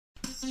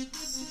Check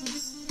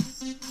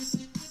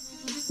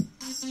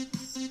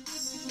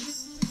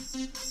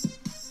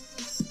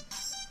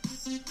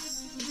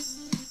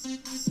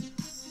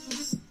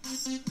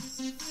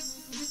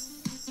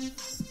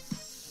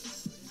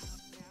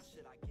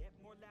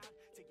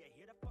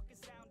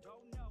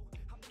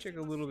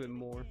a little bit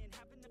more.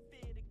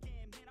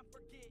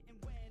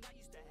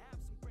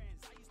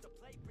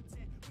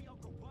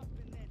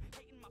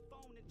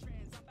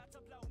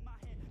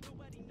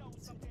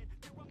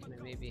 Can I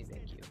maybe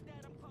thank you?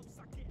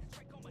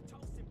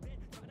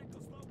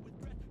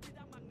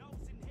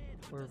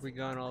 Or have we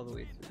gone all the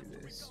way through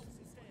this?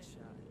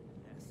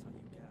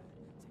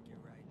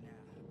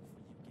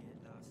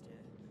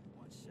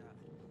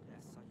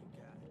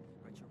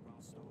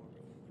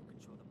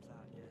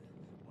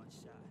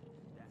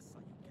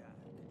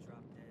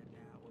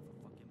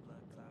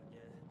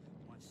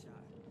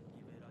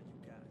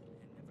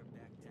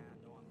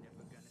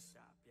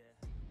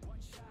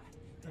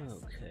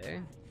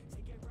 Okay.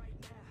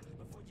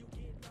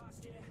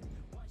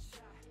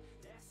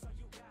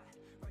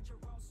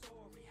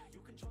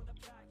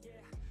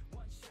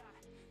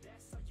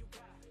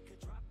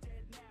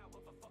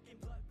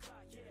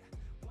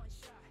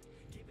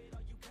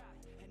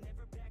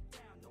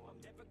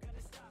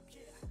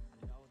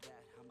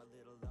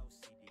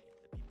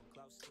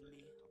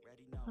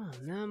 Oh,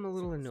 now I'm a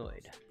little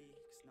annoyed.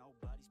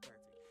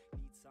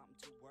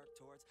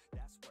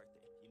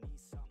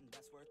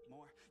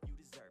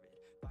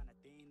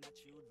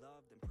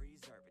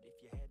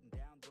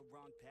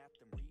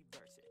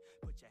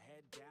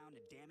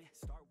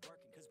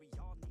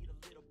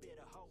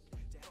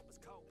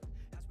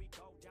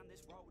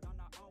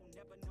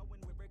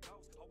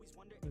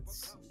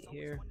 Let's see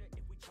here.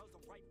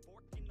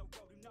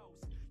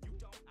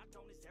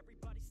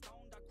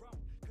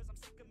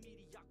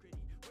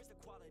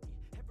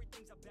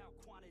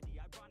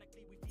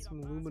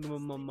 Some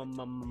aluminum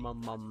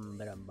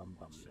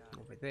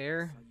over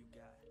there.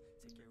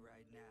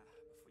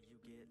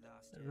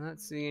 I'm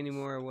not seeing any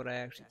more of what I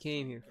actually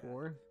came here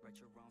for.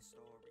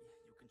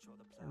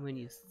 And when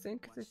you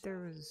think that there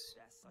was...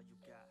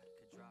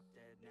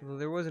 Well,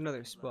 there was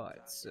another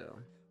spot, so...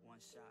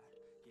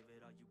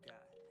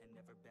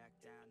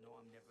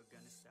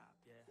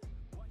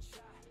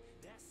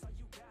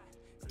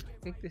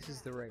 I think this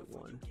is the right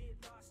one.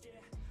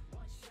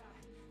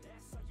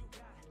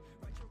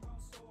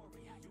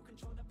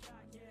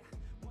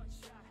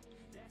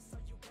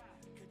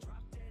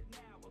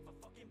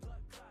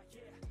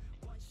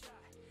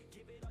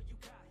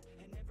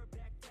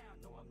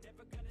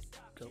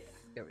 Go.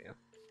 There we go.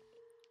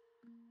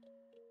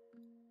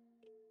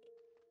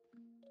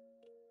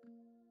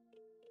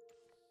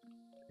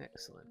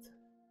 Excellent.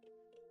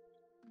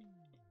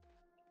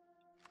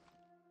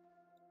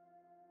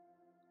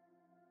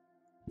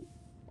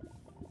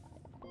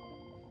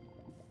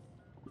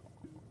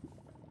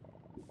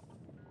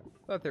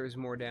 Thought there was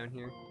more down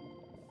here.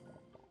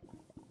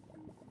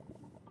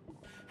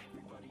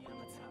 Everybody on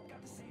the top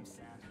got the same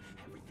sound.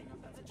 Everything I'm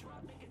about to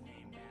drop, make a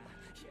name now.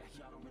 Yeah,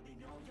 y'all don't really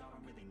know, y'all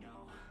don't really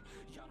know.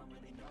 Y'all don't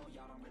really know,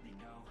 y'all don't really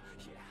know.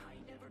 Yeah, I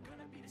ain't never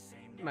gonna be the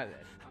same now. My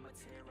bad. I'ma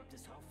tear up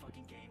this whole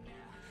fucking game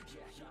now.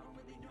 Yeah, y'all don't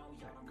really know,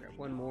 y'all don't Grab really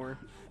one more.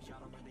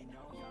 Y'all don't really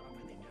know, y'all don't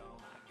really know.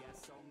 I got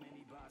so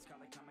many bars, call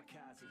it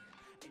kamikaze.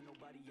 Ain't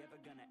nobody ever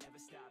gonna ever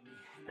stop me.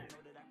 And I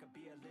know that I could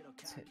be a little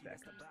Let's head cocky. back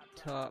That's the up to the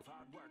byproduct top. of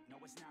hard work. No,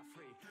 it's not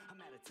free. I'm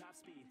at a top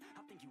speed.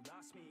 I think you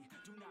lost me.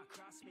 Do not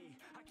cross me.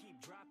 I keep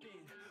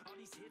dropping all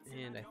these hits.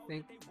 And I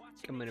think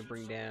I'm gonna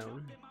bring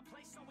down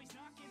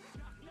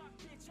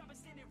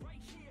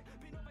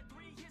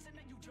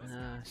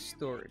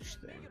storage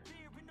thing.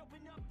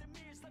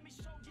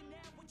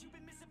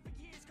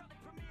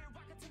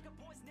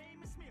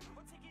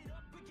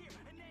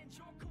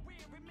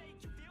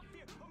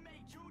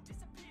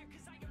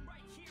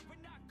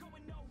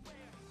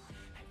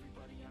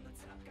 Everybody on the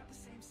top got the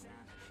same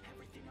sound.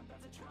 Everything I'm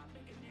about to drop,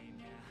 make a name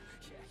now.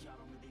 Yeah, y'all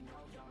don't really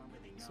know, y'all don't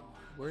really know. So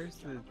where's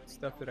the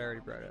stuff that I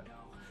already brought up?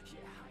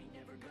 Yeah, I ain't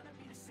never gonna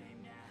be the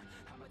same now.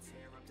 I'ma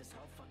tear up this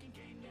whole fucking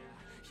game now.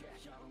 Yeah,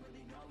 y'all don't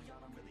really know,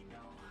 y'all don't really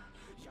know.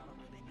 Y'all don't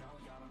really know,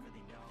 y'all don't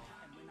really know.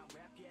 And when I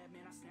rap, yeah,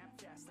 man, I snap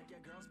fast. Like your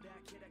girl's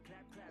back, hit a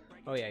clap, clap.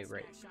 Oh yeah,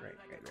 right.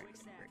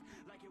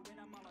 Like it when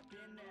I'm all up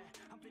in there.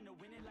 I'm finna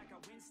win it like I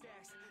win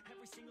stacks.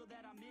 Every single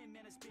that I'm in,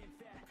 man, it's been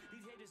fat.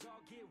 These haters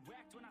all get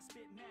whacked when I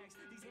spit max.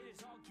 These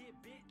haters all get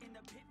bit in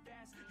the pit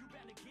fast. You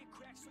better get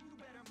cracked, so you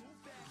better move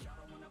back. Y'all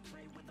don't wanna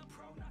play with a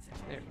pro, not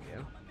today. There we go.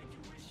 I'ma make you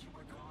wish you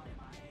were gone in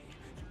my A.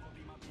 You gon'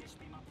 be my bitch,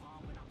 be my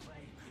palm when I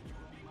play. You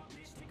gon' be my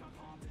bitch, take my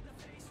palm to the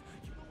face.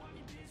 You know I'm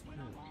in biz when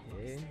I'm on the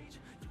stage.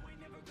 You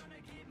ain't never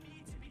gonna get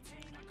me to be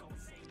tamed. I go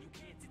insane, you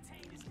can't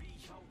detain this beat.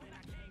 Yo, when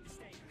I came to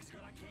stay, cause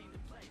girl, I came to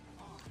play.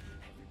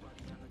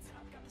 Everybody on the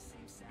top got the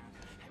same sound.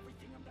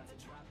 Everything I'm about to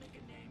drop, make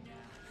a name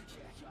now.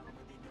 Yeah, y'all don't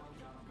really know,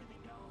 y'all don't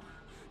really know.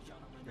 Y'all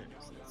don't really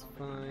know, y'all That's don't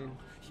really fine. know.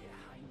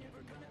 Yeah, I ain't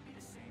never gonna be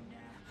the same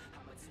now.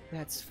 I'ma tear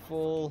That's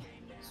full,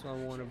 so I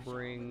want to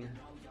bring...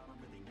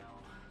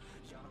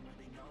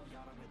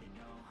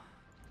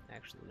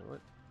 Actually, you know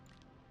what?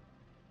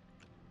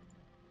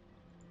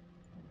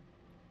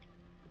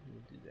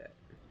 do that.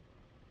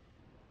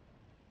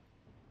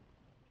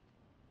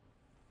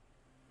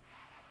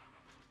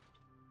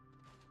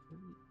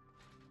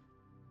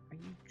 Are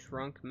you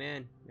drunk,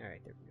 man?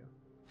 Alright, there we go.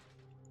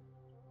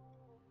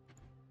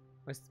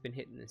 Must have been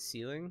hitting the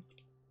ceiling?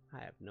 I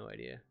have no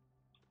idea.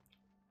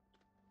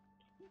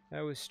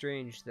 That was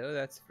strange, though,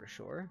 that's for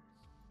sure.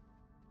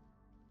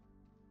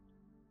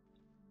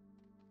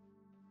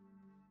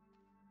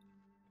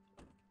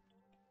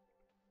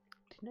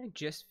 Didn't I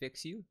just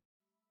fix you?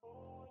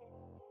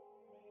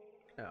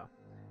 Oh.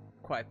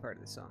 Quiet part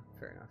of the song.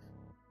 Fair enough.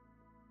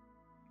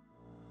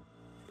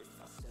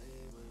 If I stay,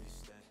 will you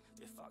stay?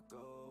 If I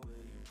go,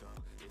 will you go?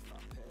 If I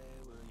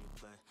pay, will you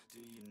play? Do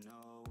you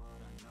know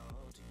what I know?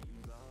 Do you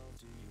love?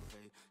 Do you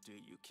hate? Do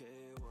you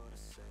care what I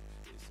say?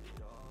 Is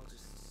it all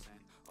just the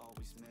same?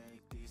 Always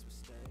make these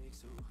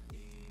mistakes. Ooh,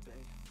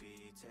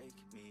 baby, take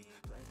me,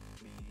 play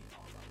me.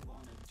 All I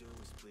wanna do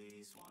is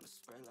please. Wanna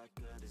spread like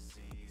a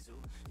disease.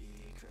 Ooh,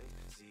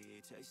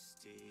 crazy,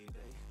 tasty,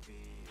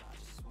 baby. I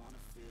just wanna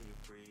feel you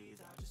breathe.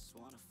 I just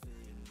wanna feel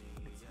your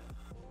knees.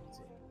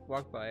 Yeah.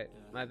 Walk by it.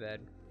 My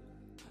bad.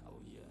 Oh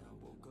yeah, I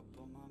woke up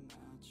on my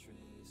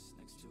mattress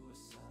next to a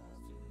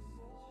savage.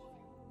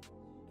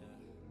 Yeah.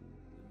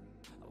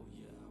 Oh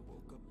yeah, I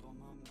woke up on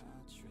my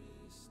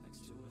mattress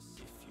next to a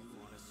savage. If you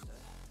wanna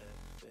stay,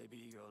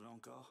 baby girl,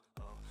 don't go.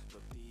 Oh,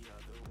 look the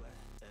other way.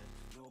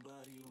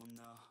 Nobody will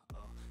know.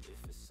 Oh,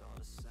 if it's all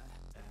the same.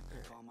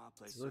 Call my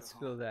place. So let's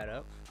fill that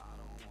up. I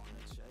don't wanna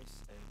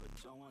chase, but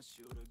don't want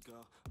you to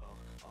go. Oh,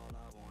 all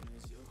I want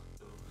is you.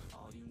 Ooh,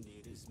 all you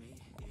need is me.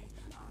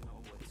 I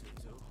know what to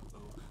do.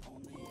 Ooh,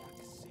 only I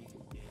can see.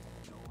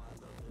 Yeah, know I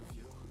love the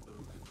view.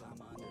 Ooh,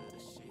 climb under the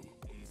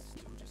sheets.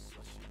 Do just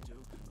what you do.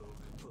 Ooh,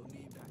 put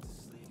me back to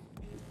sleep.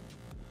 Yeah,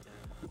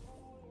 yeah,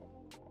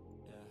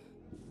 yeah.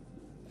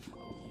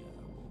 Oh yeah,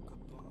 I woke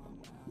up on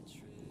my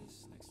mattress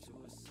next to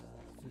a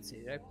savage. Let's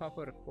see. Did I pop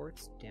out a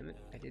quartz? Damn it.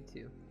 I did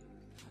too.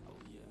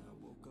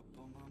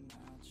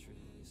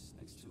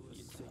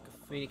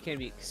 I mean, it can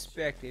be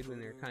expected when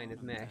they're kind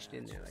of mashed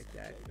in there like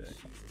that, but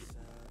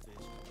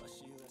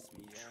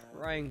I'm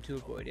trying to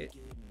avoid it.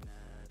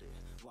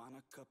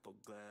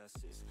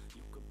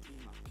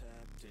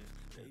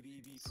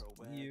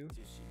 You.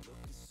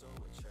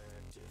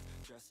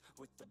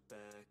 With the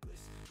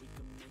backlist, we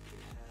can make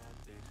it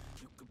happen.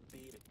 You could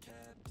be the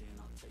captain,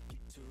 I'll take you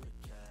to the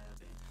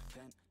cabin.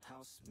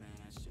 Penthouse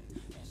mansion,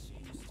 and she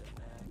used to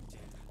act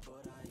in,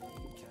 but I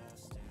ain't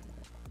casting.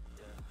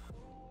 Yeah,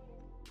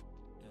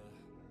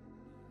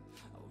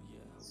 yeah. Oh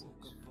yeah, I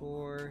woke up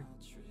 4, on my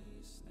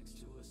mattress next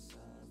to a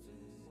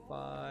savage.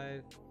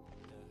 5.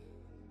 Yeah.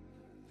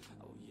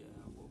 Oh yeah,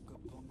 I woke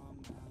up on my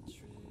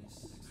mattress.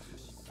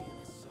 She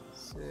feeling so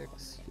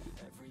 6.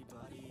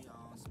 everybody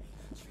owns me,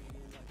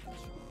 treated like a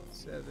trophy.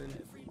 7.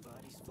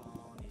 Everybody's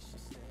phony, she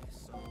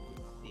stays so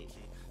low-key.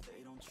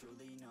 They don't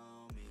truly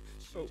know me.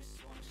 She Oh.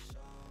 just wanna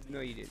show me. No,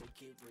 you didn't.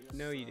 Take it real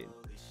No, you didn't.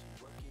 slowly.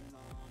 She working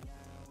long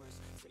hours,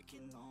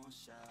 taking long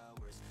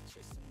showers,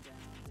 chasing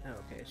down Oh,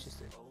 okay, it's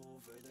just a...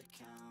 over the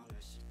counter.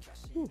 She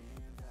cashing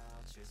in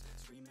vouchers,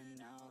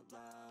 screaming out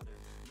louder.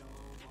 No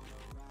one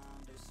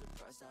around her,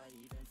 surprised I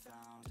even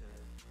found her.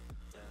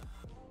 Yeah,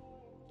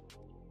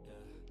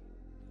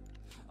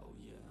 yeah. Oh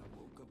yeah, I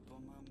woke up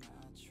on my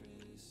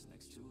mattress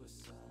next to a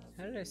savage.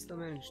 How did I still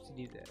manage to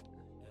do that?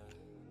 Yeah.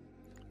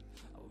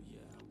 Oh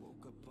yeah, I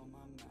woke up on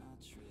my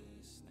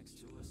mattress next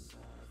to a savage.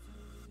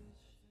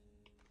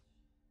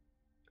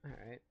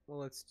 Alright, well,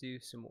 let's do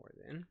some more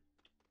then.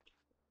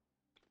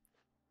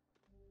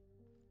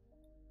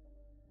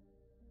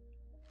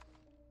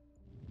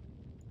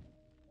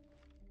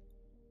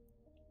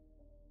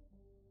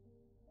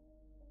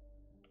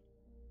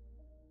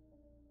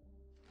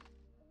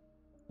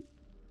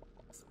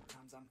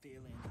 Sometimes I'm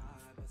feeling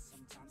high, but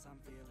sometimes I'm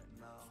feeling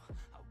low.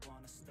 I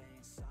wanna stay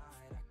inside,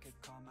 I could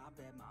call my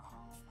bed my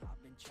home.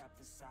 I've been trapped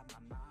inside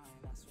my mind,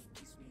 that's what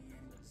keeps me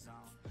in the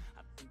zone.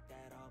 I think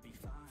that I'll be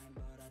fine,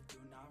 but I do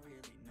not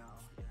really know.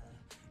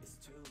 Yeah, it's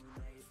too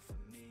late for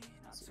me,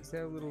 not So too is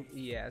that a little...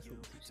 late Yeah, for it's a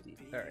little too you steep.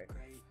 to be Alright.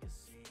 great, you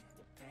see.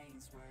 The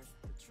pain's worth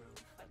the truth.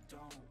 I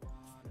don't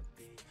wanna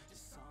be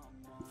just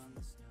someone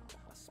that's new.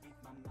 I speak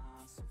my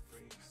mind so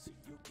free, so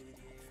you could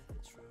hear the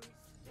truth.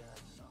 Yeah,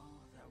 I know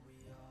that we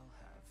all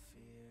have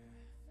fear.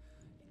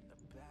 In the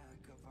back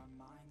of our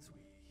minds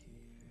we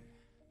hear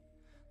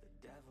the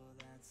devil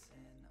that's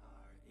in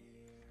our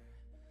ear.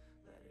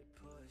 Let it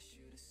push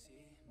you to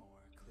see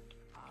more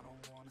clear. I don't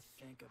wanna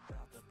think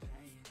about the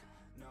pain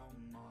no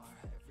more.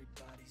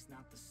 Everybody's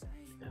not the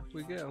same. Up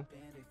we go.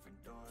 Open different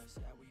doors.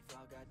 Yeah, we've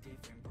all got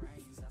different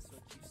brains. That's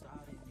what keeps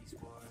starting these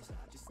wars.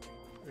 I just stay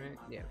within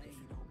my lane.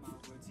 Hope my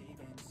words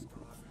even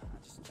score. I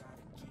just try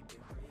to keep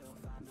it real.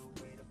 Find a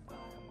way to buy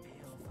a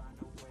meal. Find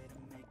a way to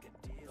make a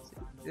deal.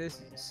 Find a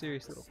This way is a to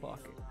serious little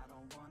pocket. I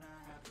don't wanna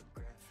have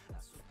regret.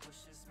 That's what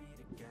pushes me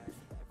to get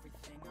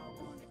everything I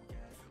wanna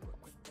get. Work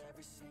with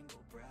every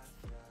single breath.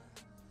 Yeah,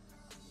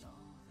 I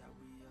know that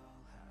we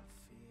all have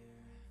fear.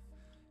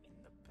 In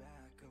the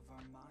back of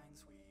our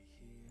minds we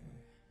hear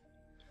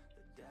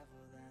the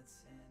devil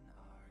that's in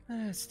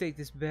our Let's take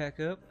this back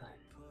up.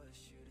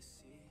 push you to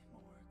see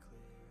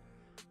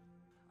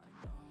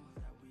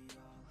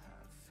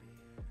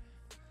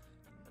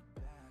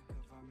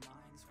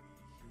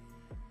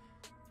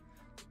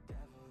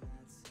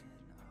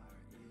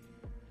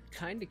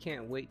kinda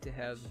can't wait to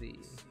have the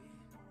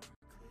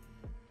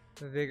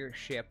bigger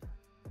ship.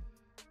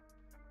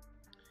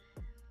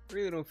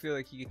 Really don't feel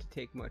like you get to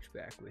take much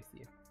back with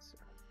you. So.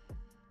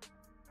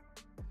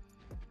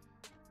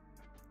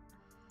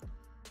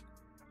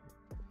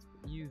 Let's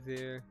put you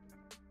there.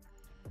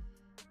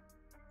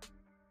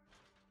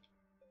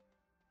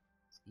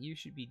 So you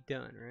should be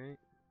done, right?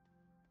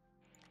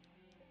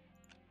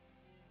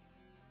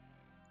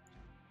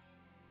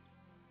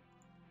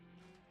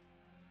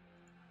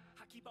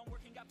 Keep on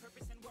working, got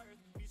purpose and worth.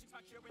 Music's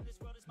my cure and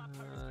this world is my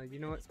purse. You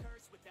know what?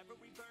 With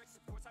every verse,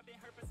 of course I've been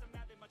hurt, but some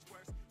have it much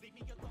worse. Leave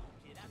me alone,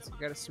 get out of So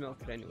my I gotta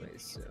smelt it anyways,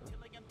 so.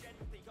 until I am dead.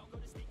 They all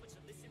go to sleep, but you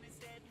listen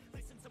instead.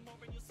 Listen some more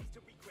and you'll cease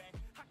to regret.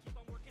 I keep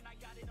on working, I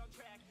got it on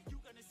track. You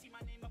gonna see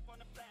my name up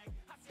on the flag.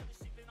 I sail the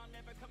ship and I'll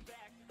never come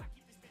back. I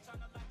keep this bitch on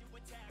the line to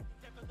attack.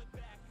 Never look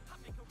back. I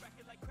make a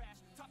record like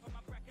Crash. Top of my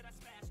bracket, I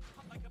smash.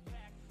 I'm like a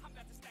pack. I'm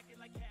about to stack it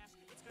like cash.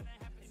 It's gonna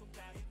happen so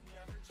fast.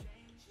 Never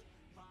change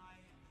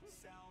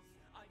myself.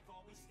 I've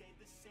always stayed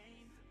the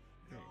same.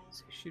 Alright,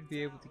 so I should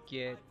be able to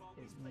get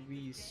at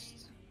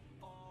least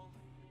All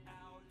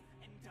out,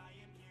 and I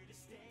am here to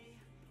stay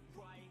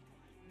right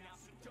now.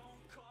 So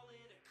don't call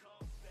it a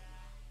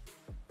comeback.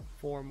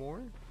 4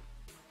 more.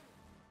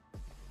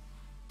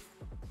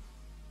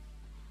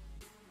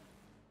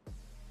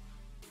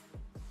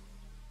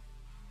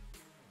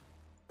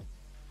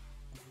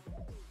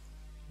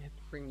 I have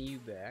to bring you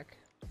back.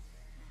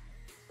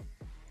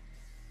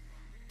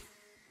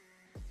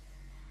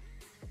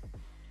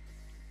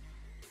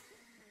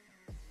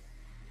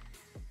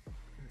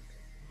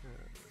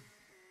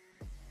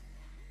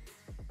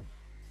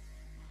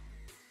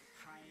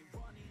 I ain't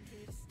running,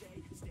 here to stay.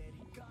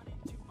 Steady gunning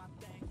to my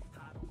thing.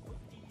 I don't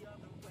look the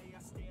other way.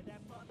 I stare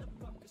that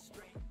motherfucker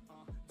straight.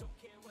 Don't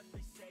care what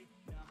they say.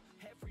 Nah,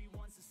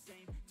 everyone's the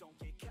same. Don't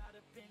get caught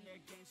up in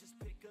their games. Just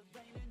pick a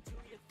lane and do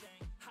your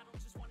thing. I don't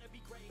just wanna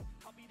be great.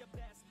 I'll be the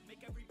best.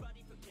 Make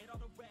everybody forget all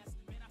the rest.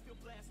 Man, I feel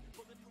blessed.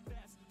 Bulletproof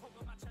vest. Hold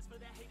on my chest for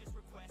that haters'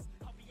 request.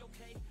 I'll be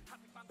okay. I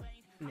pick my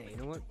lane. Yeah, you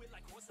know what? Do it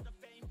like horse of the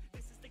fame.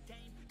 This is the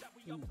game that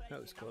we all play.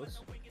 That was close.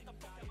 Get the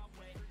fuck out my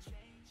way.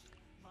 Change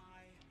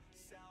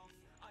myself.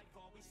 I've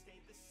always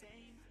stayed the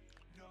same.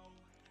 No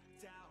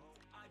doubt.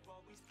 I've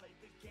always played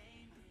the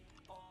game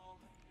all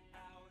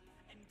out,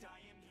 and I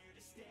am here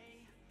to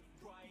stay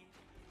right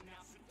now.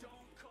 So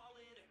don't call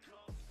it a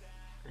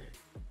comeback.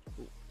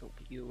 Ooh, don't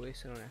put you away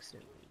so I don't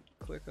accidentally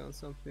click on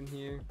something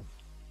here.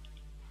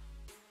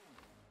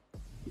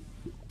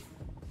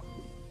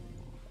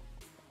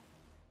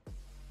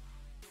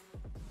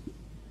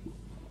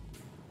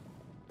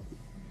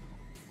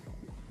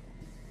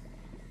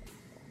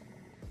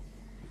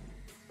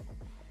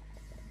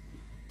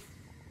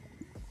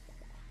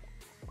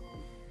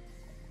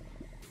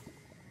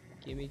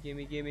 Gimme,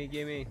 gimme, gimme,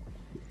 gimme.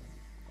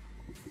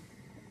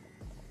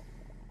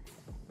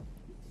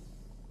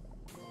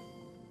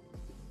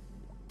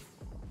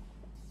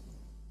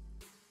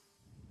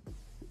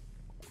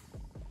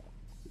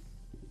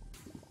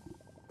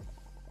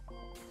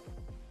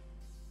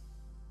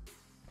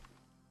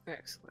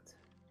 Excellent.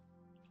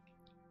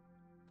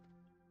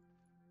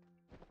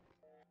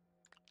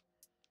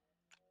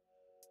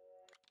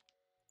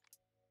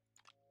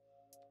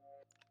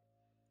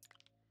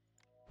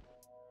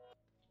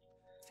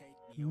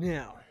 Take me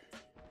Now,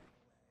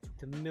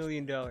 the $1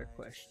 million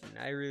question.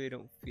 I really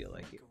don't feel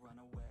like it. run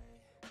away.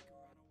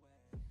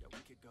 Yeah, we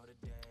could go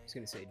today. I was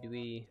gonna say, do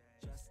we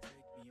Just take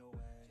me away.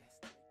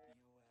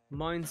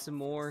 mine some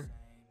more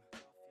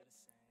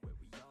Where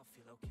we all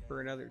feel okay.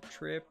 for another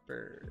trip,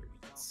 or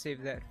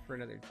save that for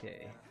another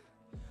day?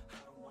 I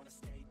don't wanna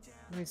stay down.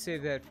 Let me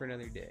save that for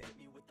another day.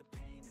 Me with the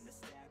pain and the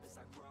stab as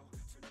I grow.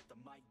 Turn up the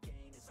mic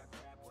gain as I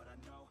grab what I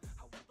know.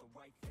 I want the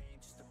right fame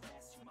just to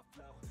pass you my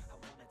flow. I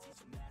wanna teach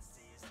the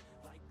masses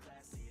like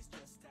classes,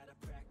 just out of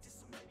practice.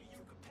 So maybe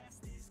you could pass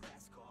this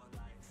last call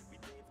life. We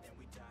live then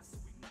we die, so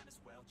we might as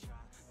well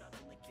try. Not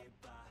only get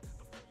by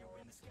before you're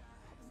in the sky.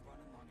 I've been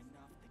running long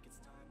enough, think it's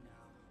time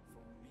now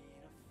for me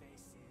to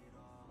face it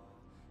all.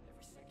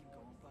 Every second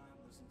going by, I'm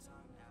losing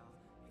time now.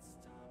 It's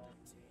time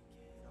to take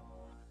it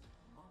on.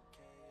 I'm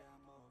okay, yeah,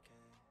 I'm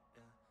okay.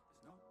 Yeah,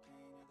 there's no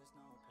pain, yeah, there's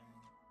no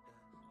pain.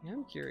 Yeah, Yeah,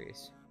 I'm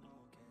curious. I'm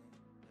okay.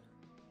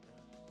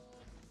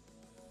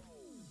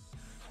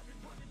 I've been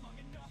running long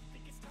enough,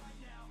 think it's time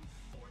now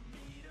for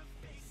me to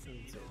face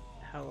it So,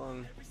 all. how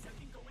long? Every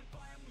second going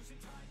by, I'm losing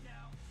time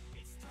now.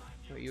 It's time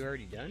Oh, you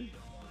already done?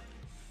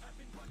 I've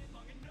been running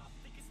long enough,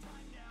 think it's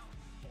time now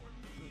for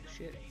me. Oh,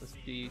 shit, let's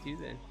do you two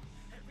then.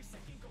 Every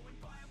second going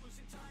by, I'm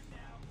losing time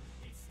now.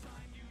 It's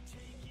time you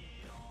take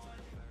it on.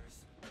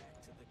 Reverse, back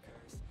to the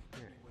curse.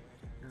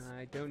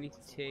 Alright. I don't need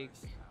to take.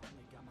 I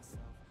only got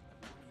myself.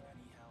 I don't need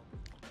any help.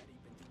 Already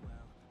been through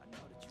hell. I know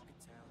that you can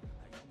tell.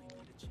 I only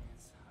need a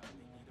chance. I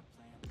only need a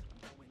plan.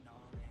 I'm going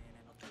all in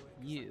and I'll do it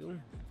 'cause You.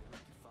 I can. Feel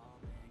like you're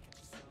falling.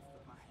 Catch yourself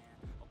with my hand.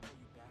 I'll pull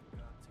you back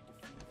up till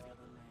your feet feel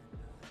the land.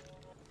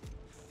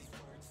 These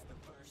words, the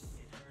verse,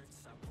 it hurts.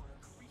 I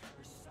work,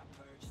 rehearse, I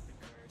purge the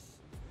curse.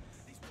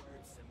 These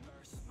words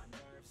immerse my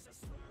nerves. I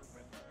slur,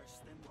 reverse,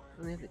 then work.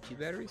 Only have the 2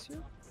 batteries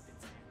here?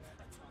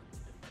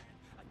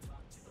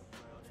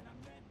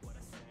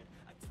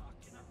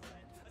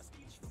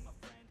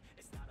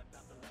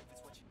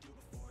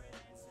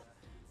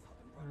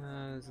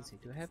 Let's see,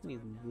 do I have any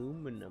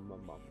aluminum?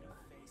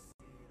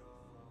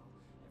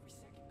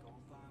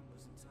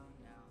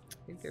 I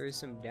think there is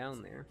some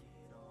down there.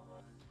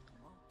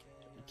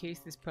 In case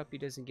this puppy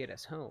doesn't get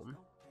us home.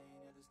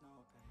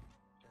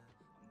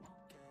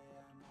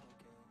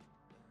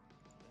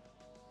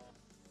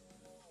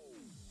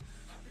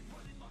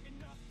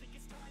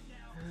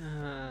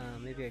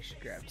 Maybe I should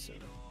grab some.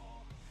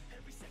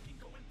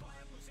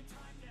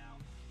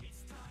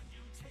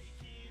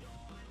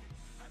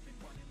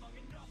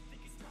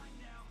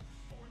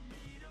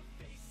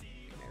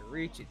 Can I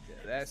reach it though?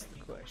 That's the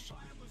question.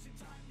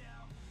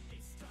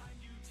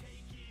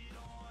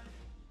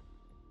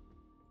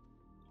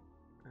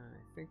 I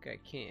think I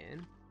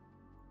can.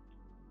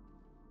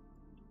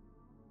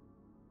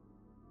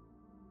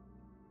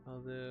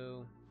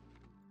 Although...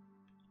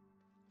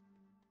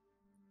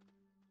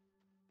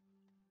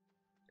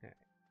 okay.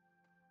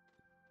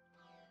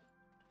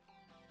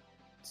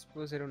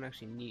 Suppose I don't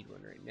actually need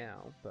one right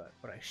now, but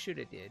what I should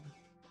have did...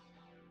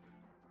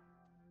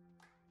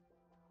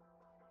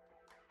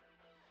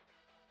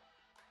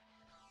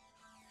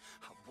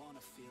 I wanna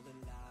feel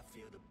alive,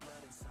 feel the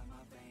blood inside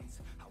my veins.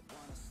 I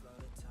wanna slow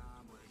the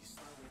time, will you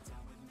slow it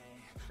down with me?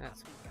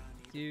 That's what I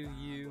do,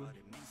 you. What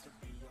it means to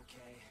be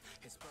okay.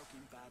 It's broken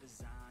by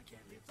design,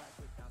 can't live life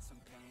without some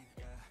pain,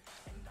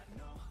 yeah. And I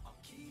know I'll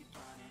keep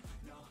running,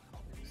 no,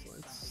 I'll be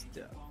Excellent something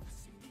you stuff. won't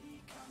see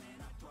me coming.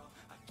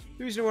 I keep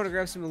The reason I want to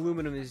grab some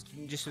aluminum is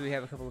just so we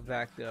have a couple of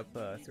backed up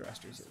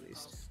thrusters at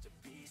least. to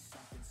be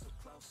something so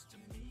close to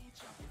me,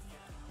 jumping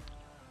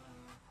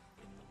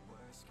in the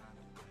worst kind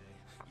of way.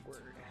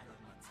 Word. All of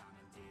my time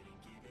and didn't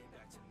give it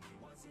back to me,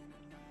 wasn't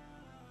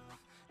enough,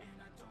 and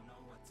I don't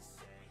know what to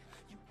say.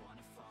 You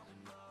wanna fall in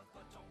love,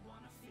 but don't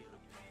wanna feel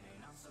the pain,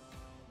 and I'm so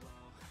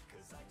low,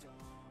 cause I don't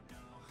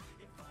know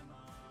if I'm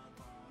alone,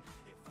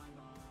 if I'm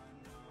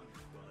unknown,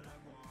 but I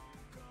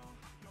won't go,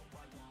 no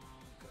I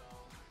won't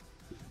go.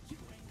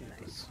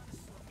 Nice.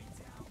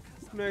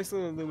 Nice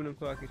little aluminum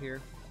pocket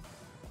here.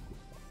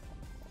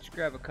 Just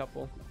grab a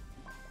couple.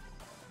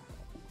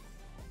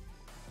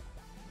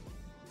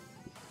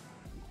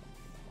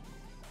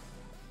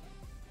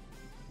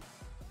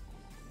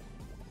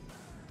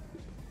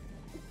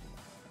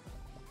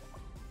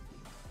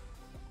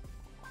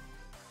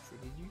 So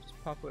did you just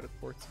pop out of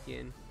quartz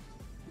again?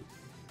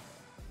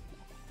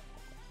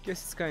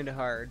 Guess it's kind of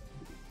hard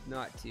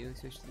not to,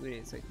 especially when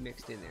it's like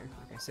mixed in there,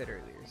 like I said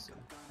earlier. So.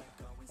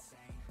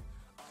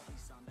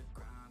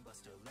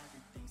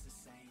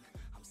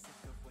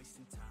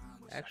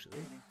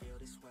 Actually, Feel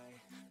this way,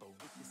 but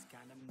with this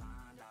kind of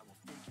mind, I will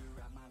figure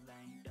out my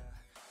lane.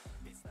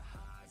 Yeah. It's the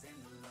highs and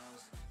the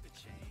lows, the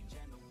change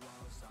and the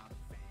woes, all the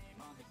fame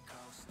on the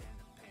coast and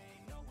the pain.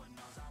 No one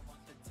knows. I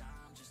want the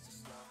time just to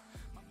slow.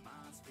 My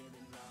mind's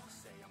feeling low.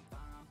 Say I'm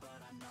fine,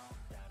 but I know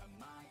that I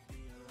might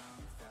be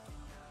alone.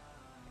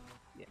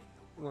 yeah,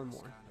 one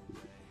more.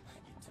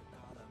 You took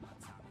all of my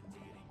time and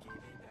didn't give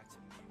it back to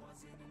me.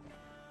 Wasn't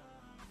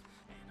enough,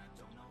 and I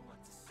don't know what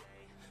to say.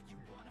 You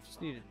wanna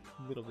Just need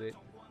a little bit.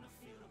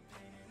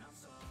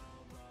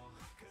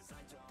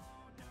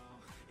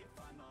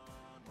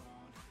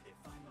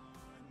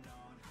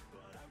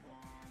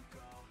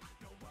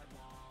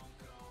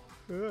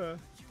 The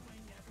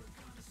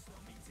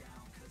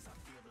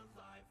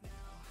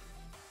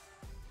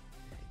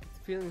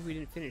feeling we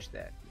didn't finish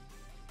that.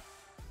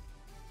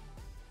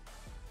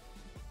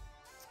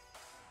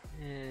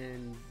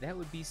 And that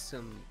would be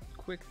some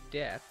quick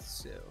death,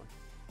 so...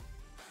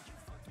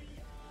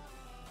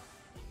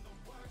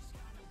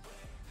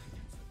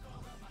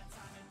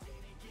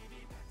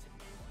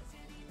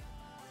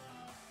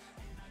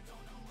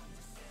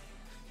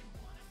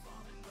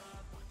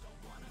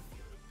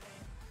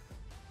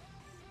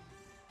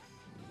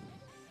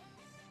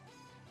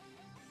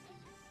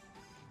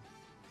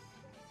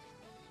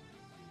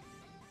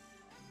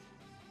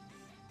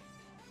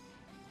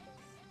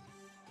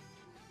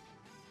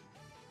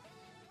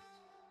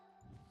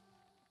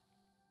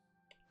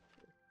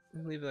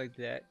 leave it like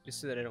that, just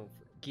so that I don't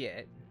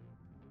forget.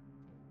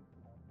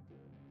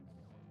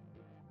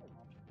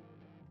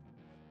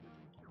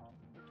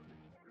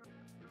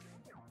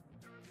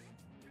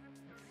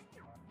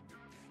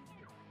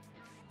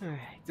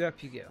 Alright,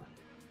 up you go.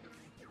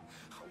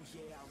 Oh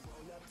yeah, I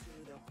roll up to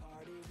the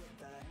party with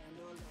the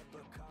handle of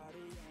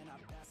Bacardi, and I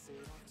pass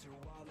it off to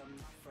all of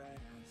my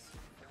friends.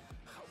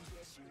 Oh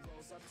yeah, she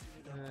rolls up to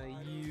the party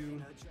you...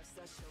 in a dress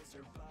that shows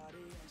her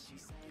body, and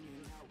she's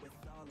hanging out with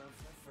all of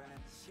her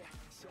friends. Yeah,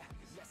 yeah,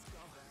 let's go.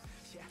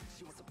 Yeah,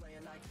 she wants to play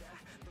it like that.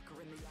 Look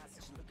her in the eyes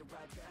and she looking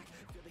right back.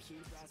 Feel the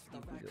heat rise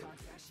with the right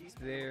contact. She's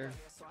there.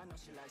 So I know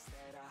she likes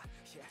that.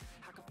 Yeah,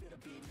 I can feel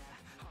the beat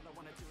now. All I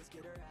wanna do is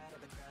get her out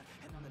of the crowd,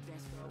 and on the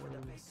dance floor with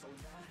the bass so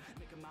loud,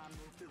 making my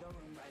move through the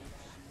room right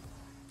now.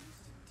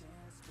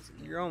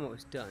 You're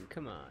almost done,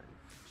 come on.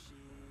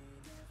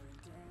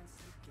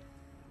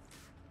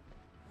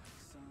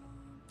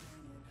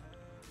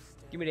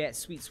 Give me that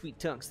sweet, sweet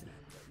tungsten.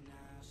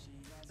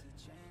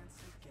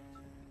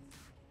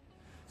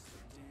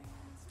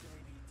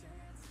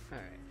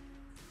 Alright.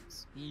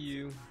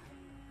 You.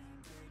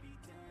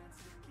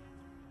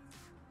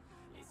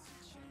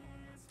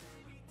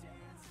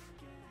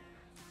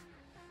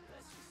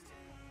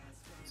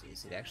 So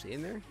is it actually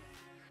in there?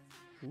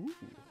 Ooh.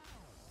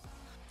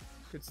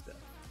 Good stuff.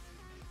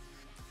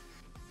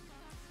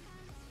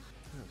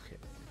 Okay.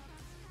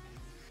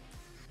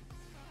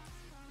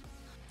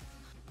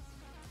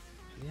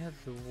 We have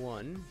the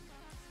one.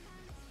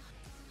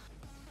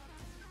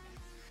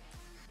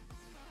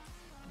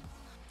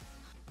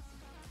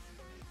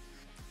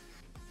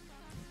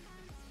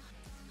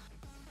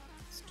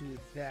 Let's do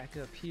it back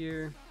up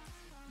here.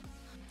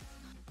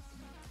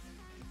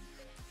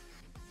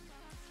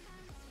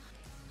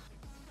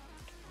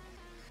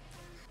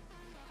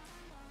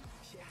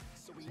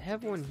 I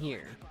have one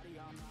here.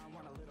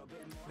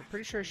 I'm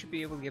pretty sure I should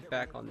be able to get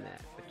back on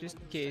that, but just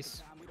in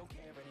case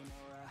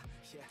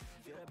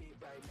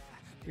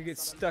we get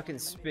stuck in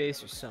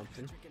space or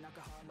something,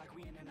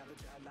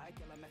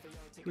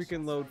 we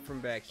can load from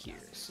back here.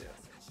 So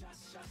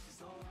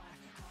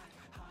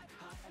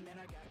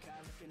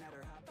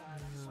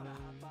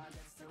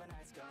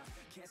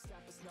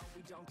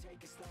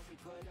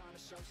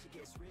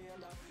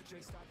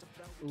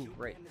ooh,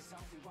 right,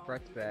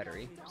 brought the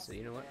battery, so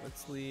you know what,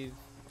 let's leave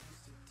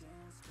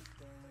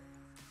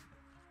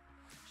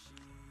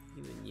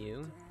you and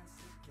you.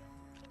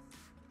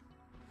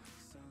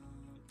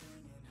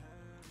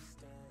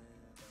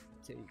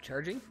 So you're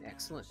charging?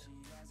 Excellent.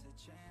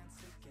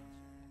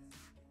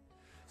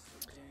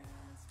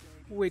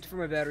 We'll wait for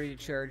my battery to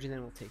charge and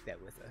then we'll take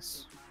that with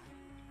us.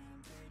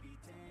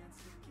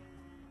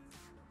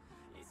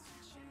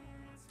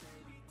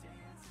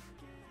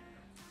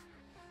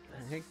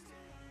 I think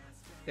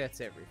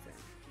that's everything.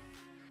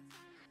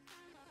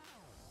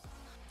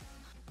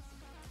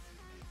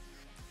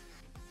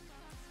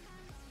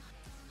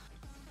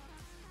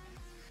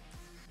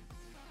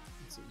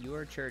 So you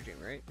are charging,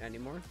 right? Not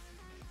anymore?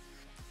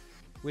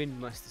 Wind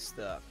must have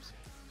stopped.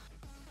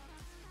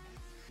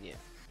 Yeah,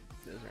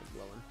 those aren't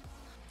blowing.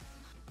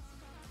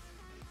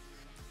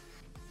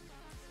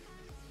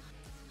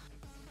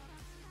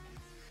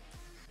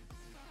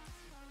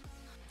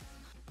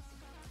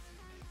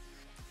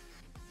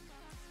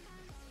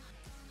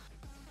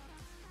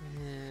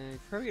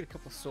 Probably get a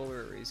couple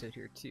solar arrays out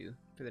here too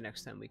for the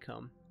next time we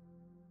come.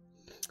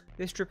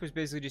 This trip was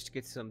basically just to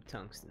get some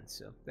tungsten,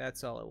 so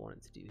that's all I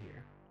wanted to do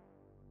here.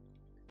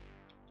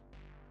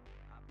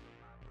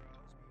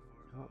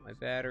 Oh, my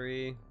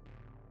battery.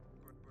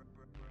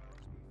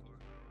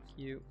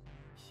 Cute.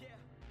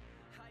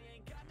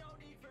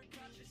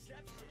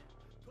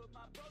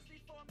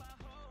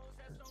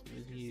 Let's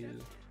move you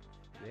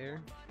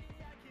there.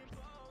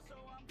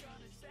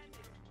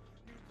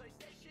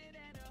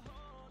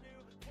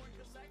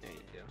 There you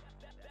go.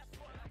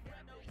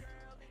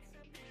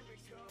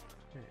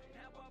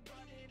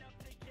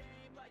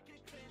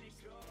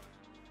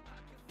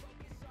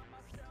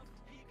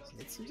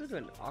 It seems like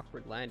an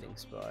awkward landing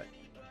spot.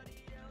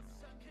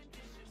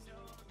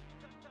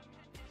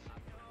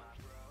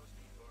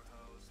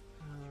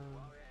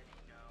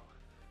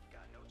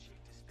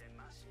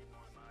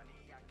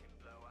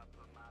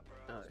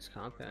 Oh, there's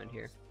compound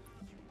here.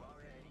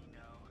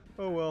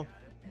 Oh well.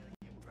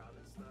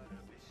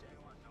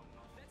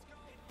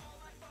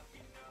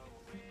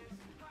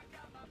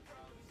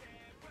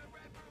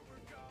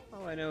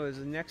 All I know is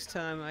the next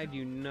time I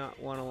do not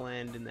want to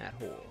land in that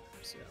hole,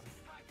 so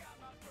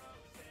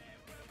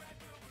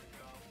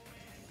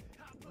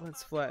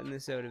let's flatten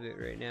this out a bit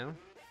right now.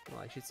 Well,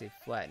 I should say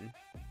flatten.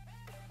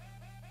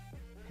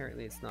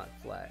 Apparently it's not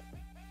flat.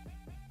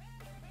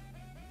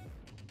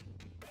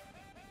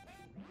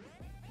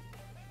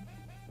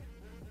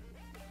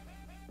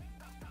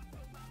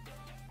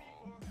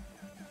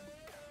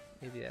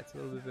 Maybe that's a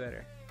little bit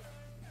better.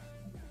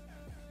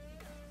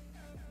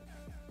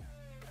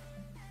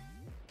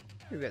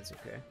 Maybe that's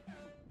okay.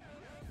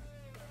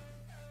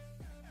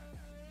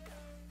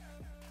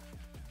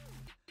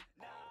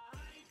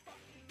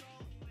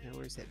 Now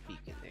where's that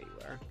beacon? There you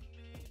are.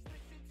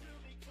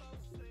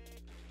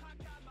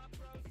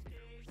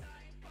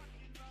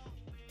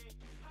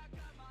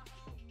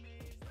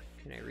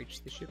 Can I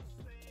reach the ship?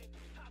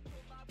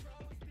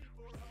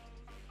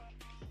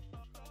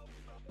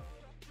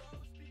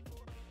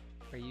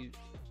 Are you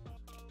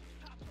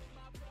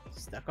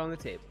stuck on the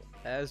table,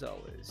 as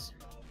always?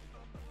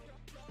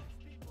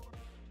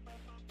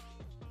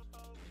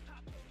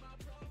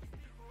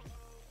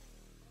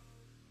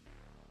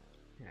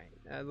 Alright,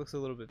 that looks a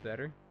little bit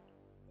better.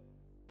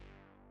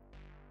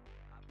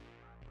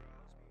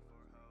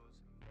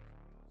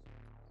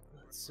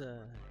 Let's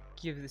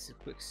give this a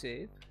quick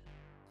save.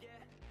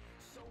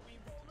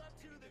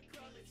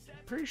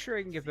 I'm pretty sure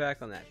I can get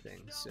back on that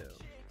thing, so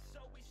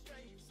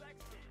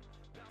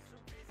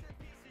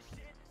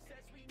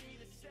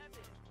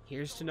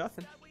here's to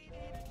nothing.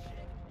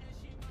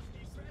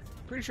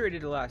 Pretty sure I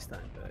did it last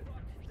time, but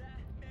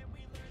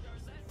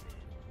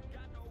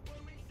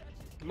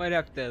I might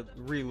have to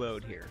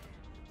reload here.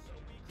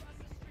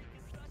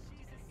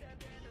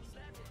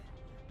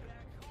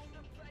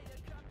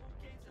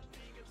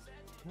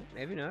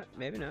 Maybe not,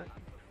 maybe not.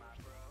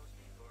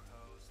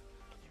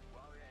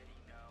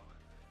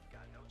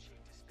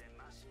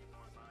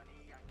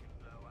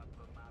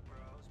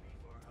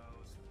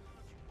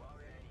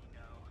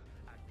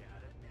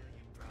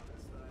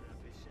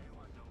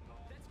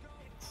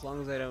 As long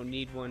as I don't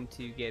need one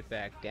to get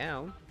back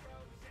down.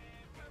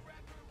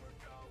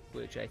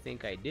 Which I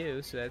think I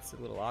do, so that's a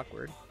little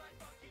awkward.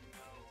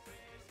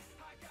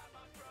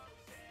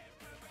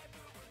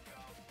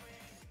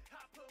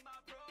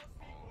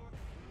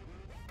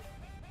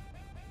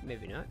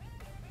 Maybe not.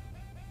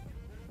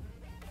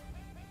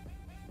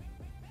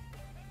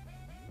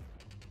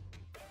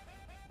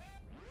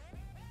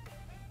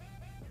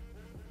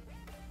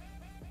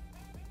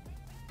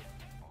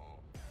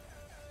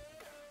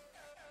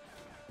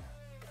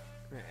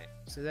 Alright,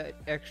 so that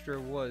extra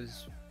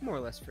was more or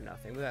less for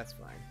nothing, but that's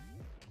fine.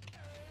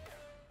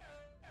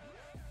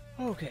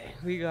 Okay,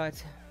 we got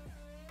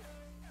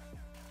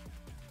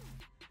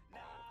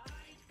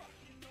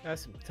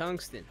some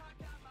tungsten.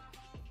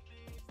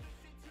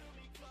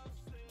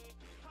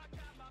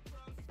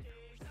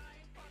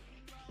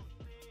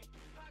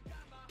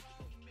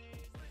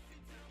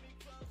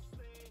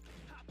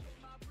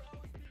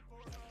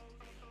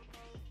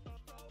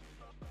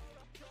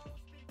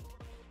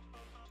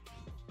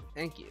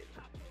 Thank you.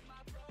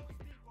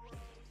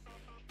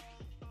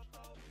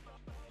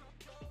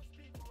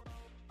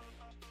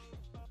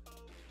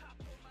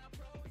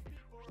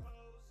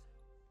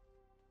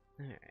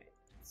 Alright,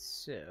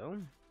 so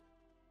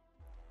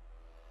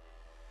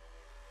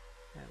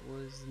that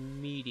was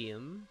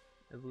medium,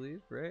 I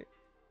believe, right?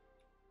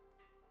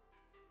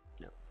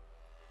 No.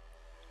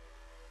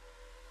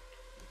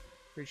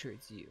 Pretty sure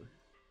it's you.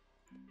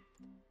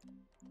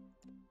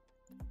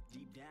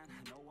 Deep down,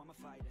 I know I'm a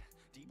fighter.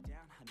 Deep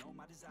down, I know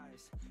my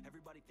desires.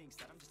 Everybody thinks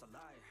that I'm just a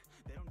liar.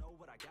 They don't know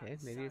what I got. Okay,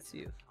 maybe it's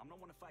you. I'm not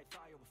one to fight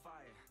fire with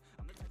fire.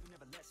 I'm the type who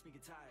never lets me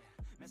get tired.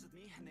 Mess with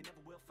me and they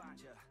never will find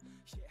ya.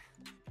 Yeah,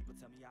 people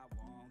tell me I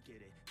won't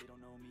get it. They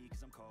don't know me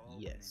cause I'm cold.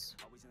 Yes.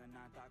 Always in the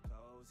ninth, I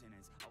close and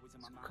it's always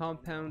in my mind.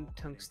 Compound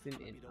tungsten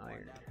and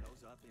iron.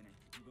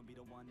 You gon' be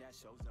the one that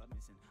shows up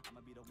missing.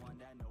 I'ma be the one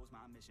that knows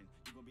my mission.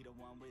 You gon' be the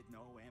one with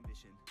no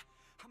ambition.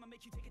 I'ma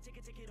make you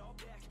take it all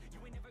back. You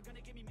ain't never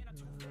gonna get me, man, I'm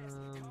too fast.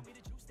 Call me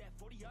the juice, that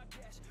 40-yard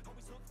dash.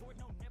 Always look forward,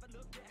 no, never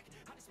look back.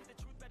 I just spit the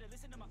truth, better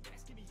listen to my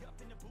facts. Give me up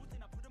in the booth and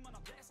I put them on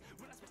a blast.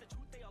 When I spit the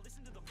truth, they all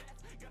listen to the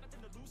facts. Got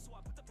nothing to lose, so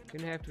I put the pen.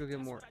 Gonna have to go get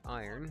more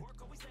iron.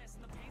 Work always lasts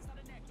and the pain's not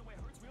an act. No, it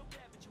hurts real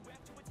bad, but you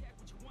have to attack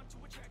what you want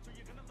to attract, or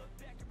you're gonna look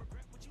back and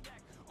regret what you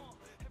lack.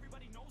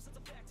 Everybody knows that's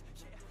a fact.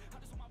 Yeah,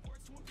 I just want my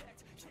words to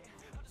impact. Yeah,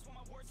 I just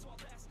want my words to all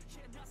last.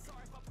 Yeah, not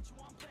sorry if I put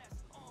you on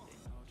blast. They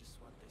know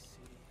just what they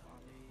see on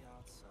the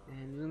outside.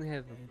 And we only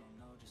have a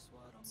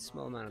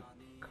small amount of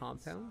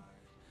compound.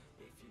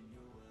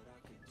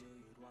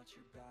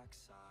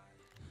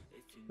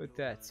 But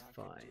that's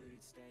fine.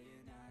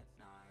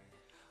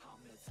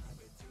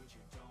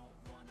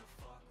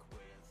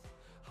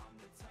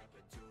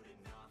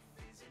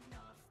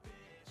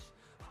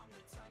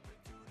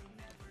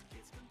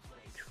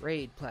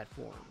 Trade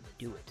platform,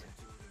 do it.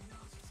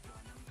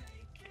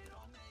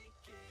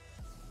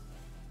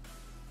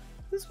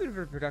 This has been a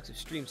very productive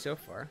stream so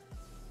far.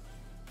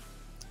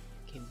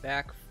 Came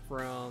back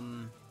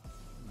from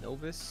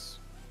Novus,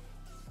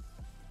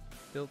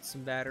 built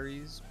some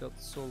batteries, built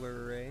the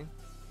solar array,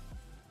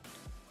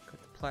 got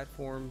the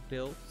platform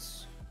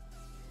built.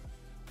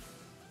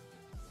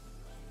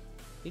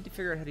 Need to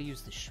figure out how to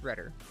use the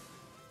shredder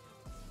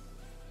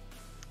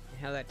and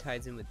how that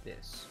ties in with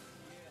this.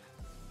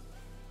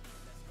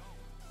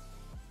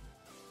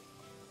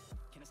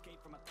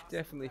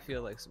 Definitely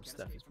feel like some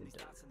stuff has been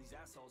done.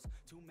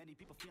 Too many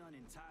people feeling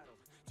entitled.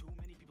 Too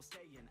many people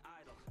staying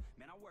idle.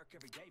 Man, I work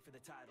every day for the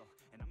title,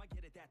 and I'ma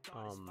get it. That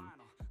thought is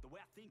final. The way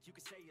I think you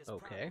could say is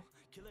okay.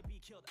 Kill it, be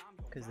killed, I'm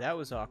your because that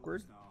was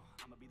awkward.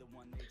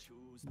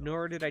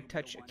 Nor did I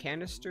touch a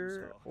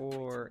canister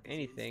or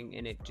anything,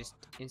 and it just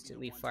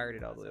instantly fired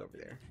it all the way over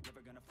there.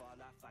 Never gonna fall,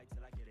 I fight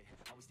till I get it.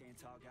 Always stand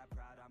tall, got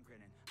pride, I'm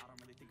grinning. I don't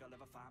really think I'll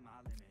ever find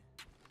my limit.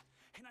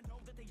 And I know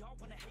that they all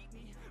wanna hate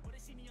me, but they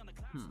see me on the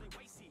clouds, so they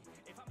wait. See,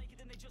 if I make it,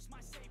 then they just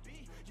might say,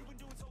 B, you been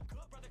doing so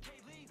good, brother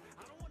K-Lee.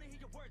 I don't wanna hear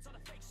your words, all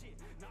the fake shit.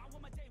 Now I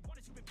want my day, one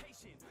is you been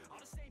patient.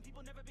 All the same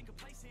people, never been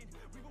complacent.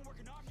 We've been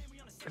working hard, man,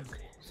 we on the same.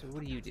 Okay, so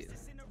what do you do?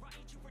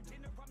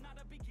 I'm not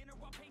a beginner,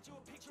 I'll paint you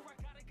a picture. I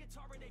got a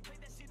guitar and they play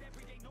that shit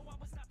every day. No, I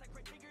was not that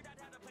great, figured out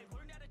how to play,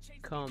 learned how to change.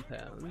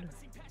 Compound.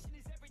 Passion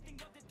is everything,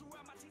 loved it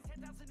throughout my teens,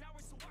 10,000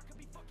 hours, so I could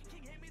be fucking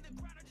king. Hand me the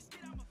crown or just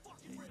get out my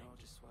fucking ring. They know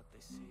just what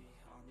they see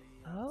on the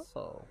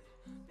outside.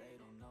 They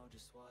don't know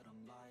just what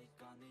I'm like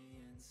on the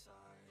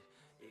inside.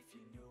 If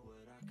you knew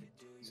what I could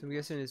do. So I'm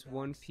guessing it's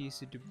one piece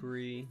of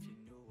debris.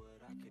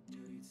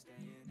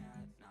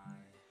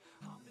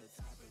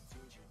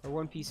 Or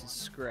one piece of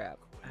scrap.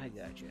 I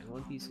gotcha.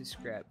 One piece of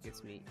scrap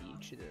gets me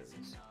each of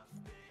those.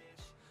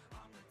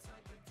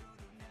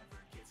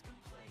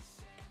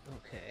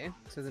 Okay,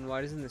 so then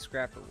why doesn't the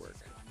scrapper work?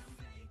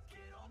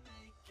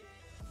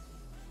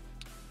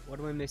 What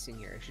am I missing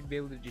here? I should be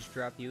able to just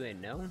drop you in,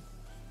 no?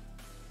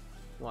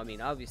 Well, I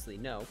mean, obviously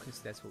no, because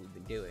that's what we've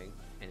been doing,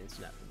 and it's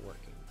not been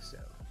working, so...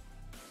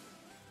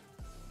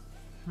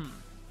 Alright,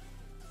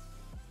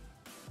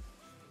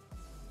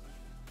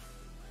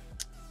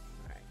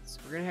 so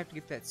we're gonna have to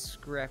get that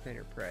scrap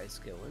enterprise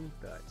going,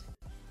 but...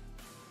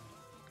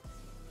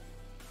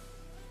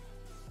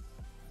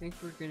 think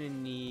we're gonna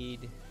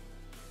need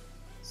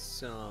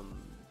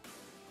some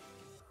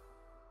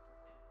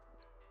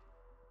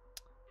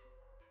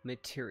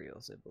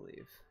materials, I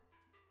believe.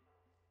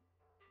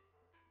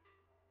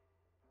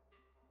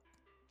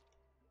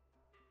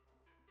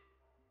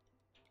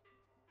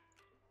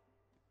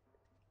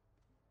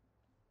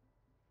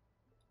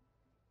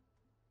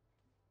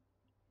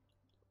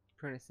 I'm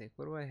trying to think,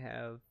 what do I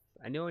have?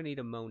 I know I need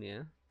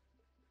ammonia.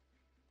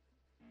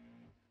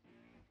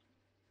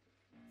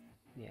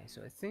 Yeah,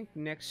 so I think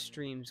next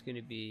stream's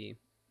gonna be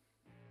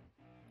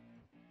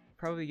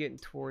probably getting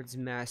towards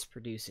mass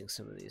producing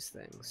some of these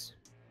things.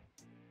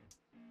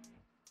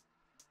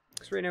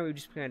 Because right now we're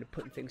just kind of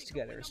putting things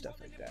together and stuff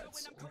like that.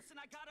 So.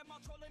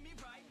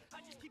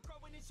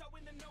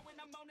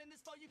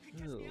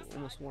 Ooh,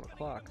 almost 1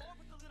 o'clock.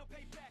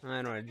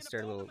 I know I did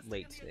start a little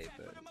late today,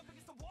 but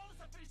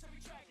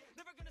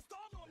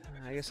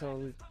I guess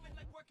I'll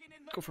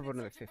go for about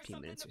another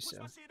 15 minutes or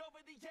so.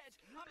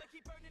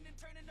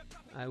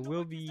 I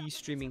will be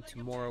streaming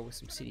tomorrow with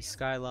some city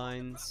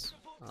skylines.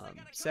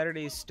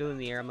 Saturday is still in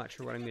the air. I'm not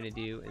sure what I'm going to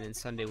do. And then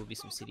Sunday will be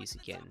some cities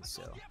again.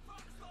 So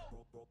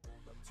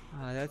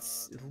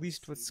that's at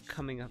least what's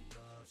coming up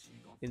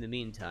in the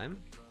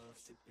meantime.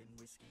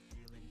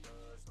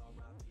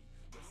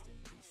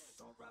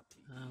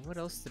 What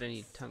else did I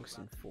need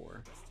tungsten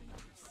for?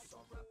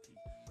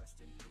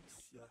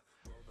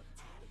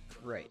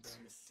 Right.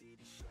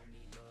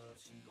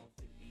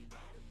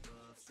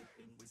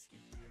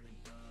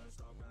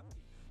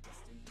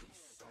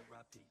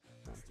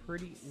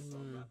 Pretty.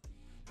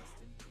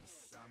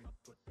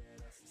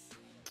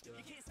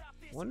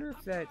 Wonder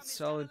if that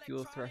solid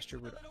fuel thruster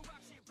would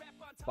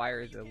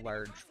fire the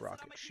large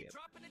rocket ship.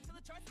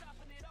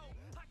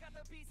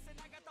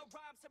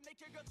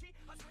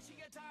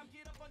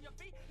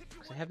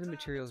 Because I have the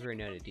materials right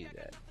now to do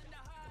that.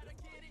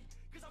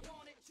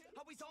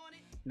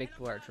 Make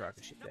the large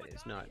rocket ship, that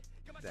is, not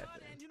that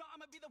thing.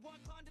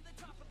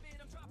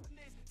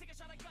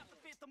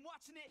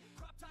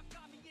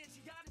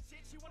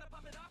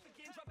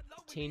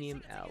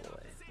 Titanium alloy.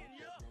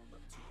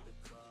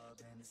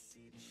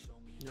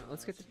 No,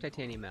 let's get the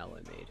titanium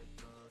alloy made.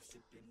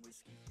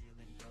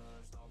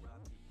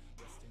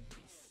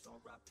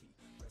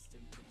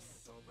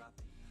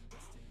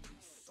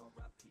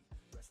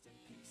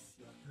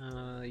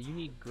 You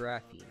need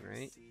graphene,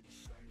 right?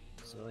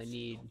 So I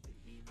need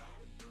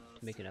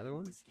to make another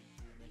one.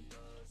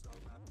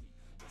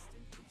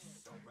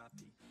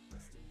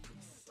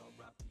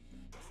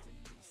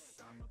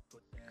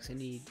 Because I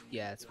need,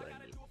 yeah, that's what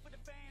I need.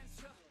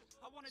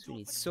 So we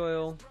need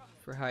soil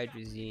for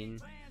hydrazine.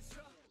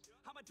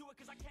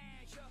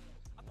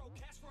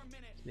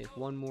 Let's make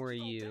one more of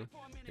you,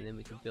 and then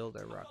we can build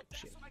our rocket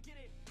ship.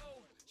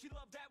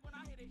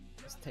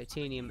 This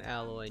titanium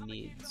alloy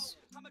needs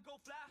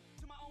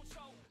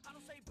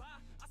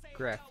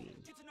graphene.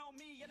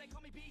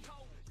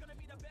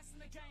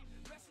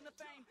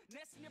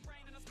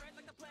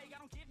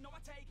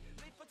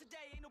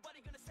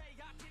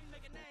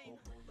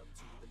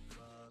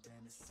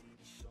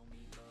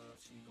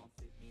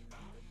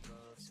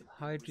 So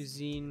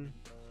hydrazine.